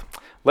mouth.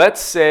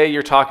 Let's say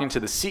you're talking to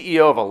the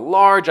CEO of a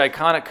large,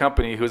 iconic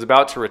company who's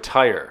about to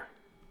retire.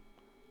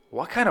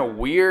 What kind of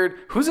weird...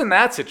 Who's in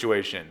that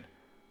situation?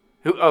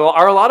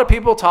 Are a lot of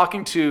people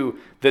talking to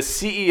the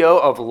CEO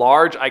of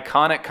large,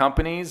 iconic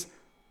companies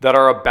that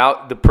are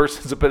about... The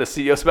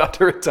CEO's about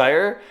to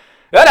retire?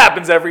 That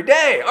happens every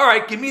day. All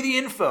right, give me the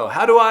info.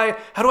 How do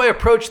I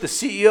approach the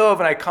CEO of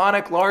an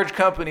iconic, large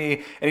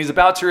company and he's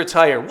about to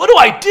retire? What do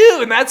I do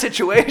in that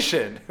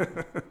situation?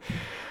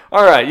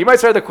 All right, you might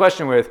start the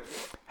question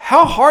with,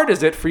 how hard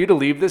is it for you to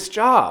leave this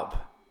job?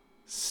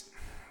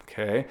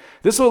 Okay.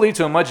 This will lead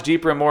to a much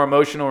deeper and more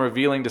emotional,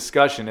 revealing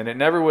discussion, and it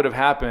never would have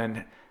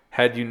happened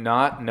had you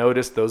not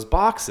noticed those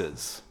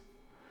boxes.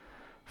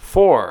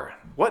 4.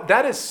 What?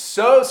 That is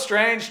so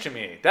strange to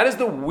me. That is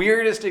the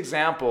weirdest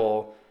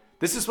example.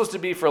 This is supposed to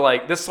be for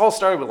this all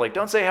started with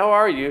don't say how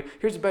are you.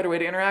 Here's a better way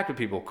to interact with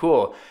people.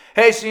 Cool.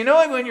 Hey, so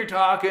when you're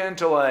talking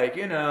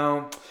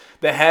to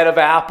the head of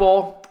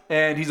Apple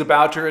and he's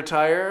about to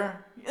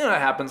retire,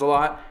 that happens a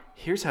lot.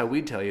 Here's how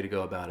we'd tell you to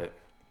go about it.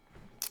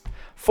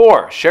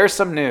 4, share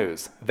some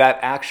news that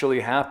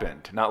actually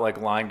happened, not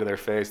lying to their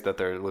face that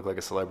they look like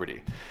a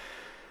celebrity.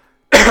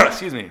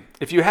 Excuse me.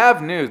 If you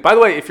have news, by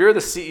the way, if you're the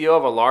CEO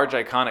of a large,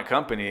 iconic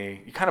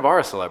company, you kind of are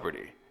a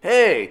celebrity.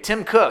 Hey,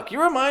 Tim Cook,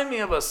 you remind me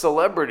of a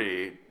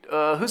celebrity.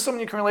 Who's someone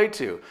you can relate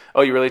to?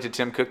 Oh, you relate to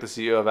Tim Cook, the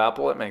CEO of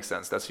Apple? It makes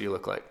sense. That's who you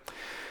look like.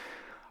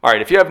 All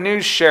right, if you have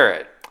news, share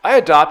it. I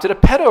adopted a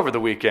pet over the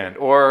weekend,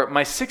 or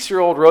my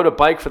 6-year-old rode a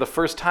bike for the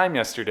first time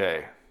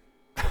yesterday.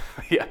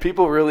 Yeah,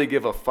 people really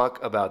give a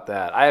fuck about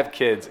that. I have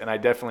kids, and I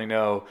definitely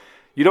know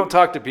you don't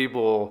talk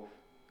to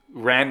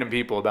random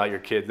people about your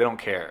kids. They don't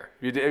care.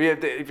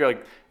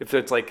 If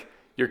it's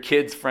your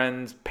kids'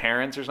 friends'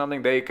 parents or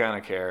something, they kind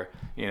of care,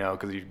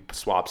 because you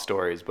swap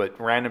stories. But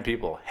random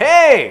people,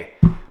 hey,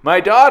 my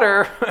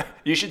daughter,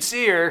 you should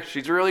see her.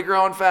 She's really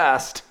growing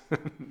fast.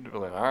 We're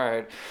like, all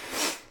right.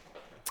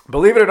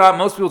 Believe it or not,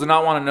 most people do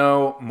not want to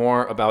know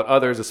more about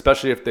others,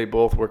 especially if they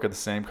both work at the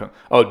same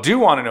company. Do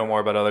want to know more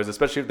about others,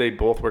 especially if they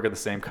both work at the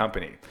same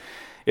company.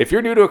 If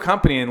you're new to a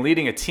company and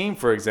leading a team,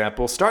 for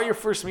example, start your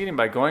first meeting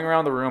by going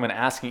around the room and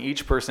asking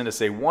each person to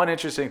say one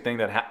interesting thing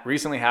that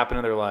recently happened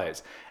in their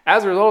lives.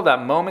 As a result of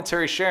that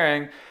momentary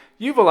sharing,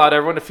 you've allowed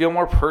everyone to feel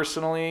more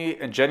personally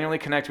and genuinely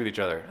connect with each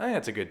other. I think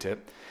that's a good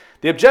tip.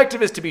 The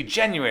objective is to be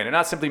genuine and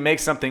not simply make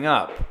something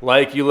up,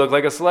 like you look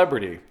like a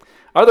celebrity.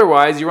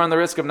 Otherwise, you run the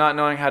risk of not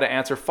knowing how to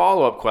answer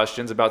follow-up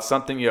questions about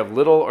something you have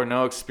little or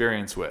no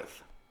experience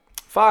with.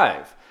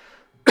 5,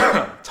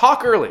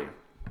 talk early.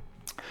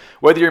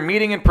 Whether you're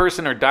meeting in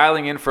person or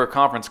dialing in for a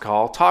conference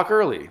call, talk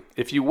early.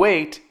 If you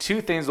wait,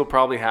 2 things will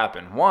probably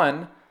happen.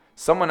 1,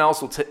 someone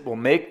else will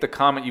make the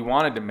comment you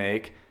wanted to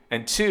make,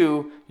 and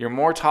 2, your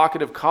more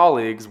talkative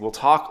colleagues will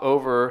take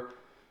over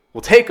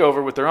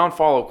with their own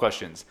follow-up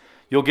questions.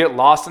 You'll get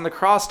lost in the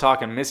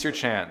crosstalk and miss your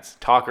chance.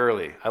 Talk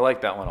early. I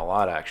like that one a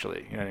lot,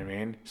 actually. You know what I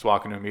mean? Just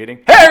walk into a meeting.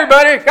 Hey,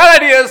 everybody,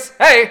 got ideas.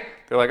 Hey.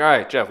 They're like, all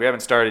right, Jeff, we haven't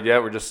started yet.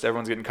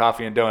 Everyone's getting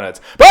coffee and donuts.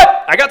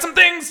 But I got some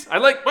things.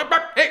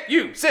 Hey,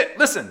 you, sit,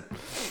 listen.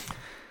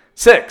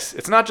 6,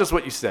 it's not just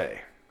what you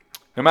say.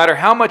 No matter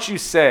how much you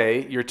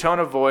say, your tone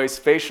of voice,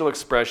 facial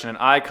expression, and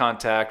eye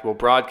contact will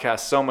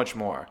broadcast so much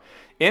more.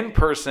 In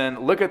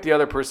person, look at the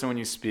other person when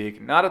you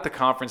speak, not at the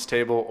conference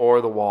table or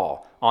the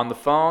wall. On the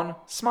phone,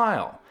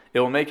 smile. It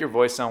will make your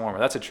voice sound warmer.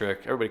 That's a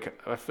trick.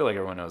 I feel like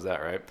everyone knows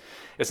that, right?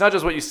 It's not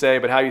just what you say,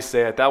 but how you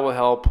say it. That will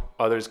help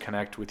others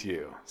connect with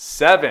you.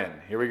 7,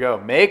 here we go.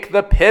 Make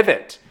the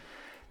pivot.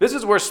 This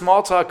is where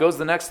small talk goes to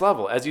the next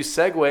level, as you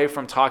segue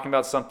from talking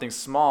about something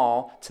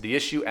small to the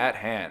issue at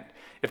hand.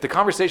 If the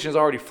conversation is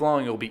already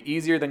flowing, it will be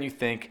easier than you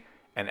think,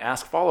 and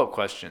ask follow-up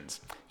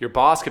questions. Your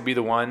boss could be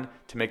the one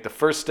to make the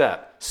first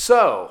step.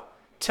 So,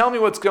 tell me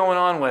what's going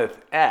on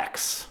with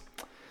X.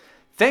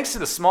 Thanks to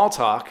the small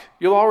talk,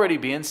 you'll already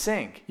be in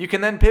sync. You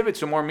can then pivot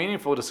to a more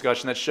meaningful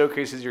discussion that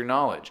showcases your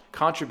knowledge,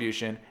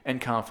 contribution,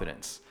 and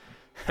confidence.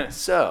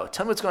 So,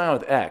 tell me what's going on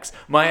with X.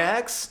 My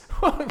ex?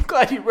 I'm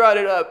glad you brought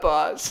it up,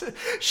 boss.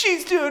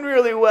 She's doing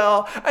really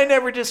well. I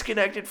never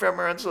disconnected from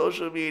her on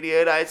social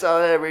media, and I saw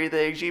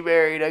everything. She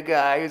married a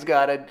guy who's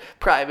got a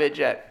private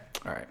jet.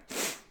 All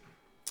right.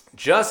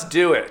 Just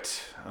do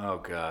it. Oh,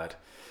 God.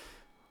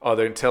 Oh,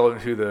 they're telling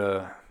who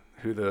the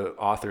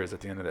author is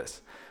at the end of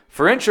this.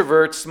 For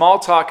introverts, small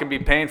talk can be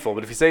painful,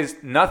 but if you say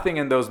nothing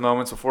in those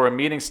moments before a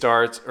meeting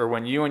starts or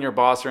when you and your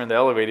boss are in the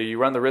elevator, you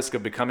run the risk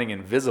of becoming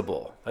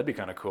invisible. That'd be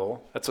kind of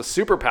cool. That's a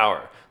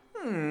superpower.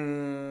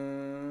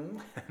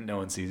 No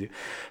one sees you.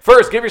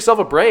 First, give yourself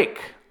a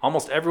break.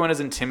 Almost everyone is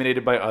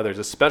intimidated by others,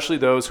 especially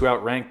those who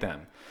outrank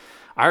them.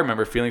 I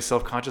remember feeling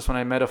self-conscious when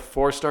I met a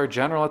 4-star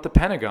general at the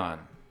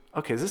Pentagon.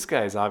 Okay, this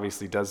guy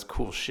obviously does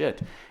cool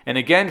shit. And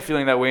again,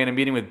 feeling that way in a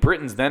meeting with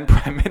Britain's then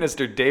Prime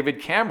Minister David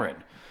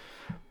Cameron.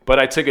 But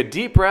I took a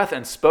deep breath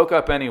and spoke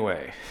up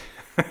anyway.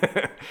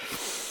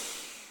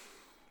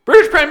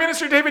 British Prime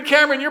Minister David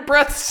Cameron, your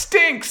breath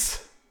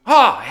stinks.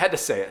 I had to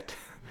say it.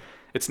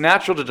 It's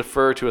natural to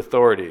defer to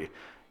authority.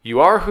 You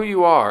are who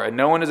you are, and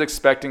no one is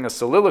expecting a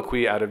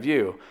soliloquy out of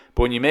you.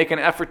 But when you make an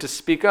effort to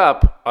speak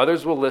up,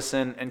 others will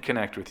listen and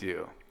connect with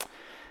you.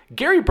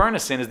 Gary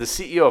Burnison is the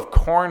CEO of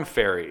Korn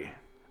Ferry,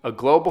 a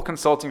global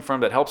consulting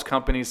firm that helps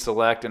companies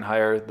select and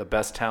hire the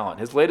best talent.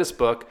 His latest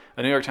book,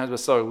 a New York Times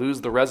bestseller, Lose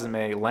the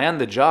Resume,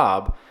 Land the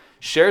Job,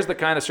 shares the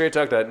kind of straight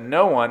talk that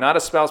no one, not a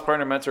spouse,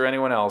 partner, mentor, or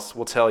anyone else,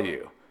 will tell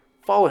you.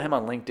 Follow him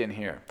on LinkedIn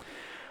here.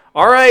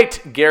 All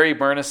right, Gary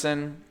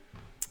Burnison.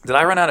 Did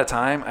I run out of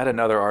time? I had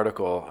another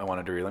article I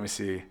wanted to read. Let me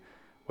see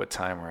what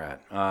time we're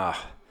at.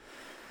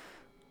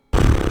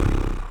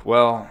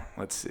 Well,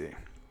 let's see.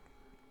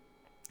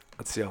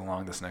 Let's see how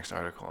long this next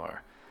article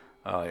are.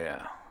 Oh,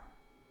 yeah.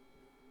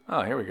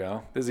 Oh, here we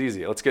go. This is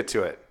easy. Let's get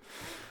to it.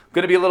 I'm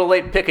going to be a little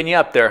late picking you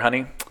up there,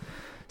 honey.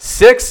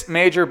 6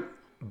 major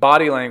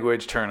body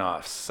language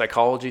turnoffs.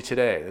 Psychology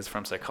Today. This is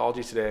from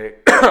Psychology Today,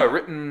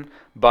 written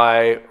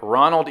by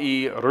Ronald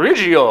E.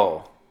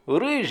 Riggio.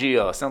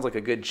 Riggio. Sounds like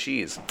a good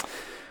cheese.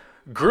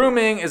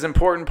 Grooming is an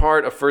important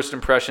part of first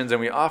impressions, and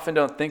we often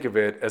don't think of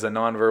it as a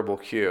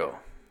nonverbal cue.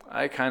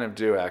 I kind of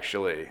do,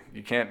 actually.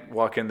 You can't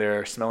walk in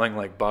there smelling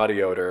like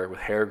body odor with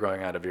hair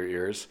growing out of your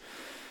ears.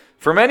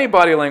 For many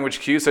body language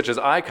cues, such as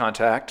eye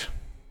contact,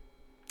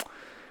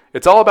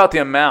 it's all about the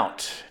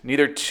amount,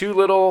 neither too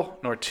little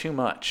nor too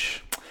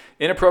much.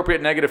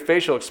 Inappropriate negative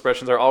facial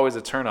expressions are always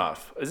a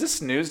turnoff. Is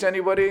this news to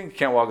anybody? You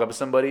can't walk up to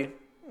somebody.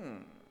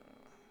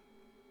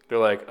 They're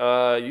like,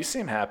 you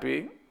seem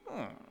happy.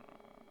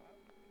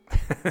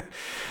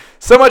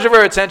 So much of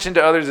our attention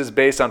to others is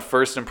based on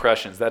first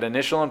impressions. That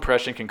initial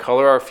impression can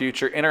color our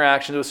future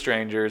interactions with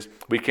strangers.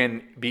 We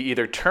can be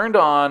either turned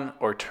on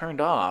or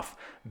turned off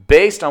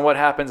based on what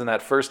happens in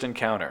that first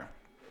encounter.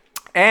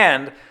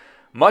 And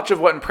much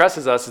of what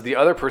impresses us is the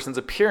other person's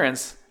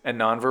appearance and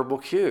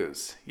nonverbal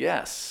cues.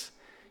 Yes,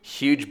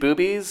 huge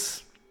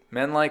boobies,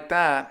 men like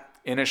that,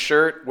 in a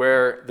shirt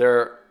where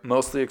they're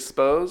mostly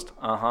exposed.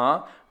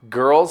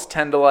 Girls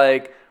tend to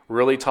like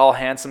really tall,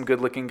 handsome,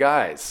 good-looking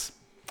guys.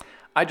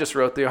 I just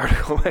wrote the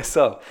article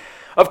myself.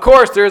 Of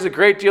course, there is a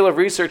great deal of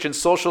research in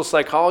social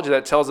psychology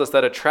that tells us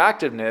that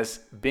attractiveness,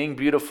 being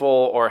beautiful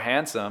or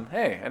handsome,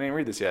 hey, I didn't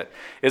read this yet,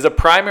 is a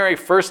primary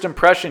first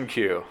impression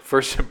cue.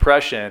 First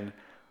impression,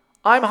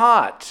 I'm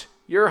hot,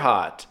 you're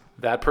hot,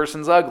 that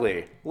person's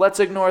ugly, let's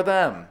ignore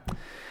them.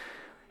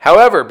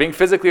 However, being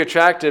physically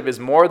attractive is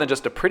more than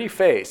just a pretty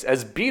face.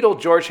 As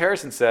Beatle George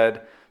Harrison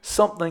said,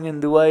 something in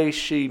the way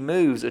she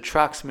moves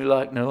attracts me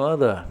like no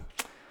other.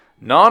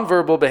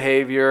 Nonverbal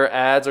behavior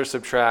adds or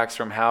subtracts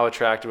from how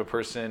attractive a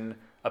person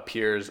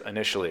appears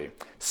initially.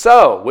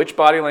 So, which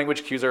body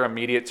language cues are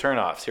immediate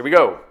turnoffs? Here we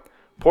go.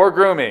 Poor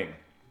grooming.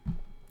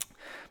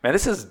 Man,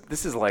 this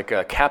is like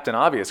a Captain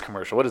Obvious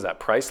commercial. What is that,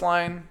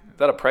 Priceline? Is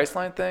that a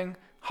Priceline thing?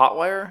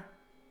 Hotwire?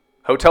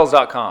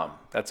 Hotels.com.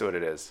 That's what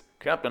it is.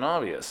 Captain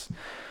Obvious.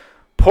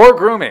 Poor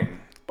grooming.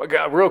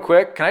 Real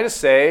quick, can I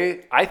just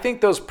say, I think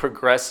those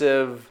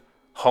progressive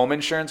home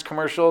insurance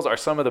commercials are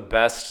some of the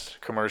best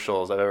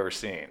commercials I've ever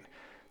seen.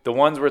 The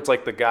ones where it's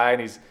like the guy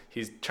and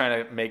he's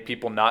trying to make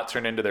people not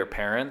turn into their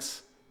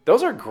parents.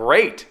 Those are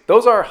great.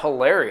 Those are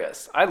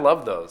hilarious. I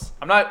love those.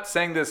 I'm not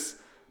saying this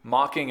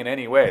mocking in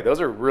any way. Those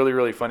are really,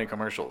 really funny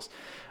commercials.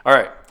 All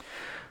right.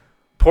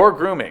 Poor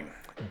grooming.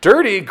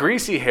 Dirty,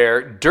 greasy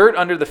hair, dirt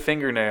under the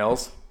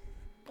fingernails.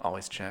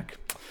 Always check.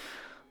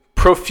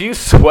 Profuse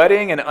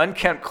sweating and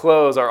unkempt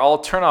clothes are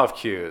all turnoff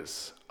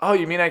cues. Oh,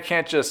 you mean I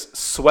can't just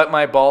sweat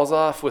my balls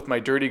off with my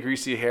dirty,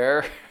 greasy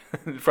hair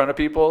in front of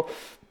people?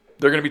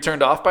 They're going to be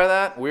turned off by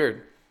that?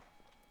 Weird.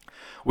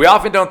 We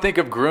often don't think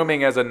of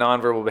grooming as a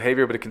nonverbal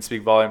behavior, but it can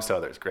speak volumes to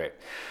others. Great.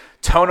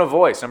 Tone of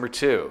voice, number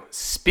 2.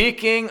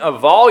 Speaking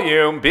of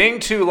volume, being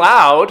too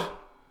loud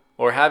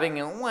or having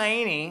a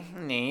whiny,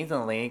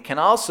 nasally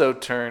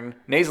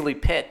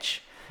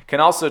pitch can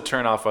also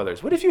turn off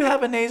others. What if you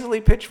have a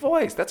nasally pitched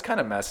voice? That's kind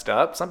of messed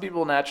up. Some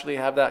people naturally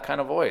have that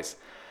kind of voice.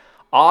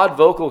 Odd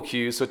vocal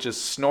cues such as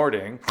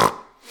snorting,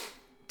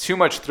 too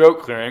much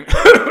throat clearing,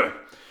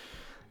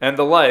 and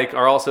the like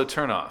are also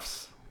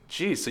turnoffs.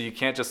 Geez, so you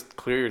can't just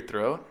clear your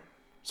throat?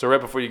 So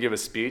right before you give a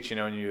speech,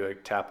 and you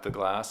like tap the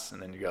glass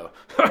and then you go,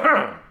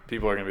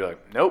 people are going to be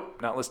like, nope,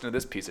 not listening to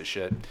this piece of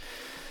shit.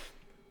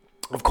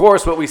 Of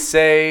course, what we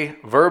say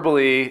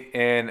verbally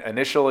in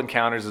initial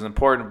encounters is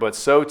important, but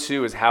so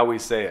too is how we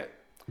say it.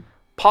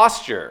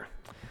 Posture,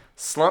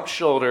 slumped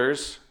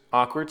shoulders,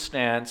 awkward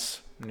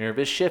stance,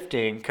 nervous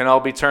shifting, can all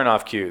be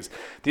turn-off cues.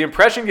 The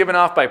impression given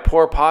off by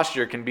poor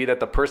posture can be that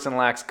the person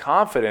lacks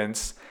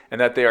confidence and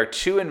that they are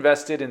too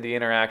invested in the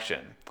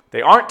interaction.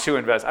 They aren't too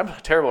invested. I'm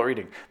terrible at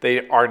reading.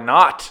 They are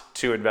not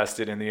too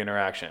invested in the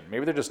interaction.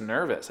 Maybe they're just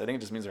nervous. I think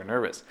it just means they're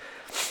nervous.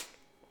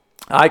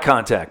 Eye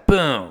contact.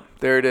 Boom.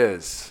 There it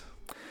is.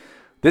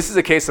 This is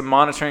a case of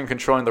monitoring and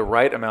controlling the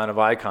right amount of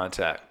eye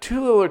contact. Too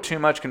little or too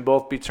much can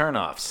both be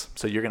turnoffs,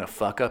 so you're going to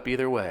fuck up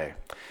either way.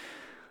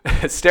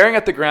 Staring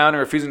at the ground and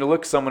refusing to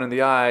look someone in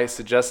the eye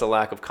suggests a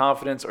lack of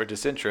confidence or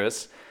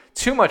disinterest.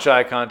 Too much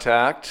eye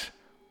contact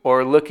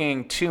or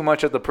looking too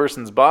much at the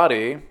person's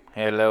body,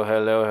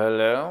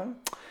 hello,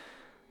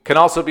 can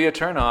also be a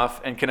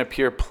turnoff and can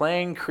appear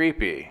plain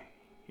creepy.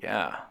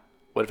 Yeah,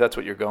 what if that's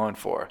what you're going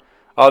for?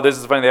 Oh, this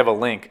is funny. They have a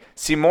link.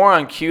 See more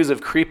on cues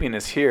of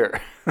creepiness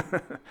here.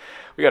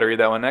 We got to read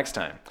that one next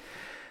time.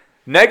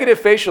 Negative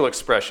facial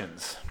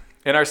expressions.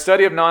 In our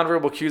study of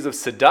nonverbal cues of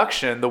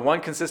seduction, the one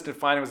consistent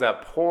finding was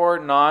that poor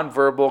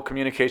nonverbal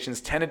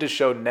communications tended to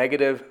show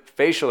negative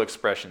facial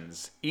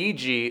expressions,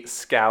 e.g.,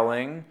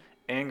 scowling,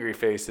 angry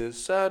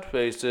faces, sad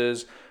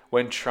faces,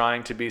 when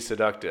trying to be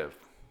seductive.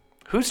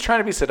 Who's trying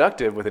to be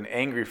seductive with an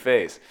angry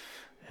face?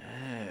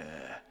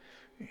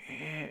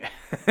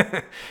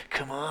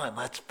 Come on,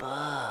 let's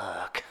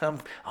fuck. I'm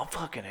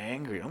fucking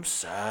angry. I'm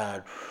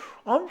sad.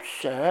 You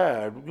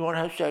want to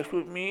have sex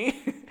with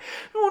me?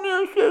 You want to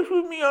have sex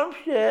with me? I'm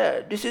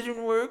sad. This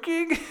isn't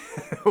working?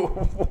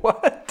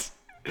 What?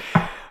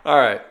 All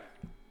right.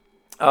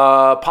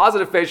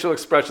 Positive facial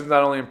expressions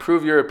not only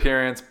improve your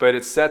appearance, but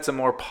it sets a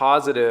more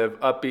positive,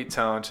 upbeat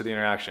tone to the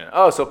interaction.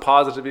 Oh, so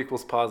positive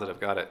equals positive.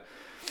 Got it.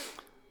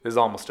 This is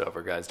almost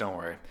over, guys. Don't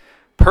worry.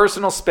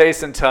 Personal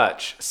space and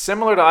touch.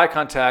 Similar to eye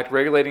contact,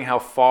 regulating how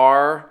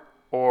far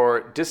or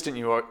distant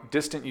you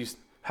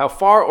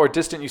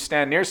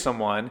stand near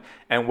someone,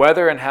 and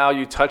whether and how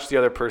you touch the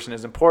other person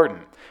is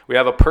important. We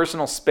have a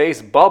personal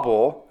space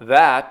bubble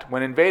that,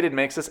 when invaded,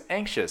 makes us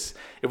anxious.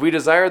 If we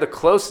desire the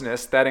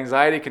closeness, that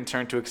anxiety can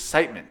turn to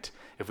excitement.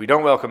 If we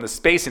don't welcome the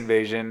space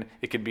invasion,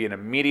 it can be an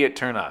immediate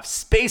turnoff.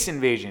 Space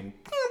invasion.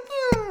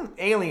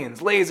 Aliens,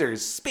 lasers,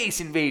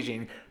 space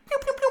invasion.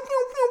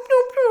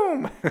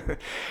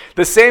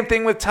 The same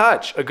thing with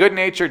touch. A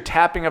good-natured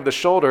tapping of the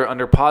shoulder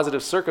under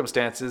positive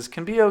circumstances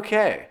can be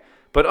okay.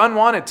 But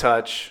unwanted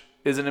touch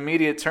is an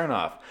immediate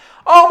turnoff.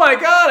 Oh my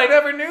God, I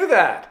never knew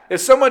that.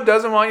 If someone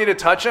doesn't want you to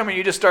touch them and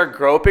you just start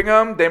groping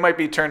them, they might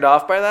be turned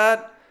off by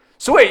that?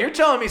 So wait, you're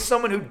telling me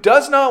someone who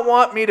does not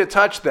want me to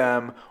touch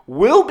them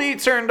will be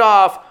turned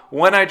off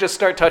when I just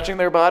start touching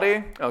their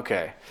body?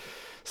 Okay.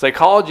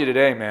 Psychology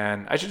today,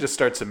 man. I should just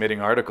start submitting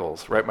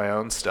articles, write my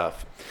own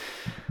stuff.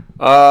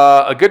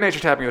 A good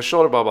natured tapping of the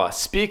shoulder, blah, blah.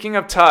 Speaking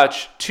of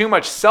touch, too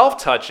much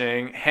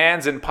self-touching,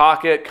 hands in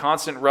pocket,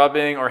 constant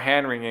rubbing, or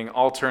hand-wringing,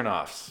 all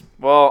turn-offs.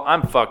 Well,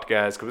 I'm fucked,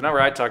 guys, because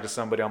whenever I talk to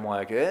somebody, I'm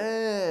like,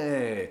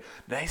 hey,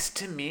 nice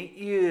to meet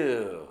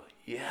you.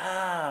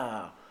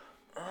 Yeah.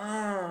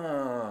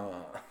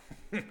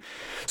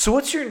 So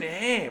what's your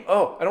name?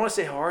 Oh, I don't want to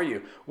say how are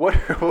you. What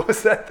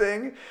was that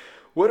thing?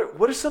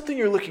 What is something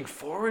you're looking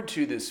forward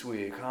to this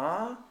week,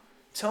 huh?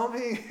 Tell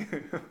me.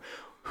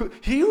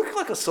 He looked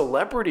like a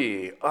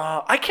celebrity.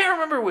 I can't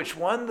remember which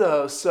one,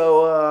 though.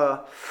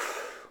 So,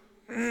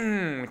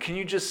 can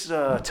you just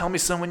tell me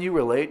someone you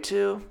relate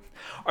to?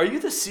 Are you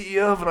the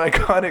CEO of an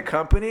iconic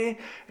company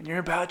and you're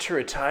about to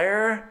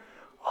retire?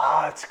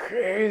 Oh, it's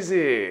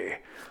crazy.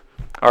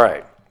 All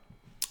right.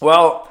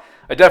 Well,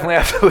 I definitely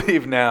have to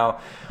leave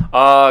now.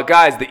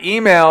 Guys, the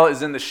email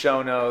is in the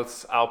show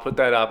notes. I'll put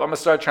that up. I'm going to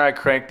start trying to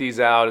crank these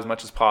out as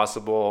much as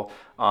possible.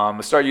 I'm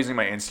going to start using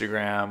my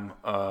Instagram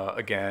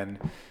again.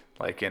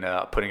 Like in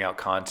putting out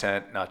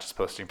content, not just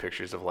posting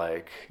pictures of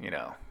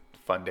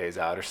fun days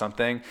out or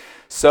something.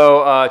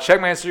 So check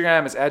my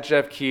Instagram. It's at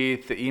Jeff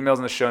Keith. The email's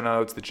in the show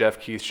notes,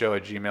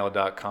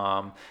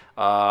 thejeffkeithshow@gmail.com.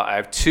 I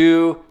have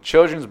 2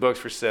 children's books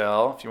for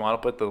sale. If you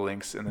want to put the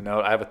links in the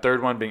note. I have a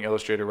 3rd one being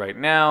illustrated right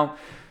now.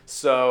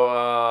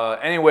 So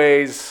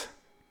anyways,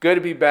 good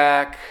to be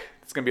back.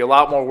 It's going to be a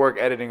lot more work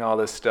editing all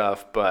this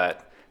stuff,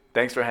 but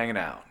thanks for hanging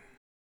out.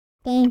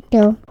 Thank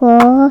you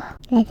for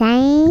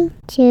listening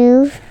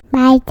to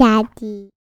my daddy.